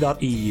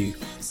TheESP.eu.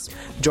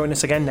 Join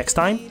us again next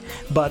time,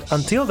 but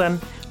until then,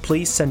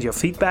 please send your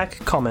feedback,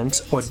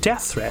 comments or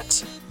death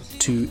threats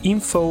to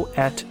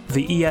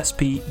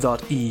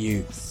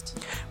info@theesp.eu.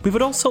 We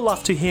would also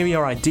love to hear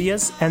your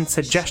ideas and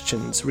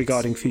suggestions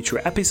regarding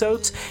future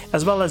episodes,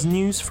 as well as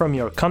news from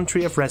your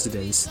country of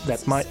residence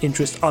that might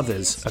interest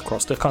others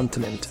across the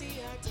continent.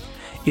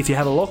 If you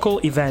have a local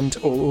event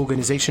or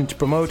organization to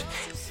promote,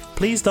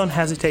 please don't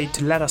hesitate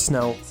to let us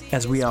know,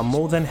 as we are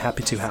more than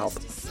happy to help.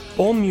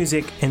 All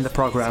music in the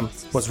program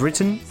was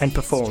written and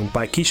performed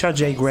by Keisha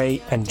J.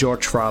 Gray and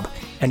George Schwab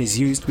and is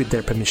used with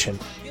their permission.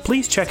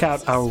 Please check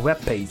out our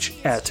webpage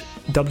at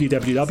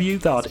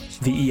www.theesp.eu,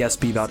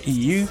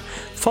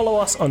 follow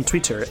us on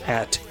Twitter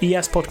at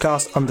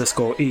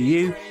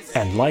espodcast_EU,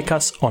 and like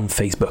us on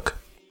Facebook.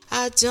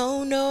 I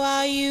don't know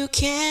how you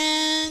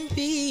can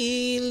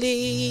believe.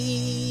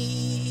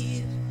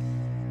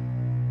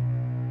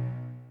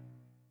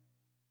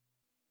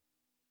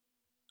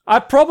 I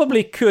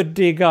probably could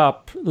dig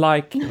up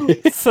like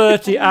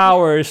 30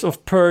 hours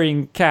of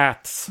purring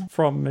cats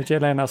from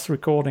Jelena's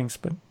recordings,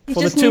 but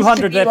for the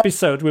 200th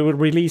episode, we will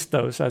release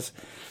those as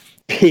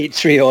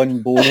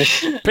Patreon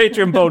bonus.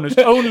 Patreon bonus.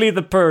 Only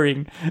the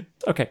purring.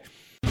 Okay.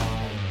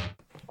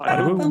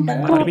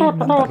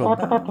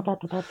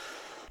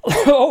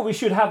 Oh, we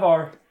should have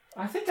our...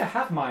 I think I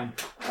have mine.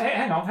 Hey,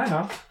 hang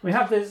on. We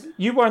have this...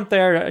 You weren't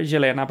there,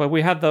 Jelena, but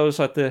we had those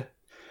at the...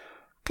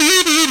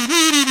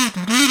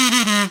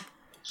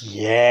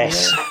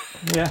 Yes.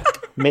 Yeah.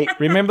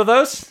 Remember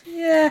those?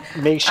 Yeah.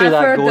 Make sure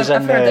that goes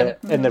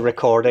in the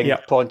recording.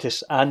 Yep.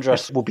 Pontus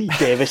Andrus will be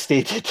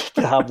devastated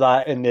to have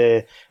that in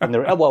the.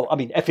 Well, I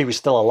mean, if he was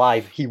still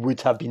alive, he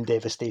would have been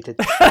devastated.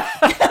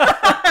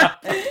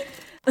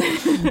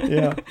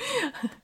 Yeah.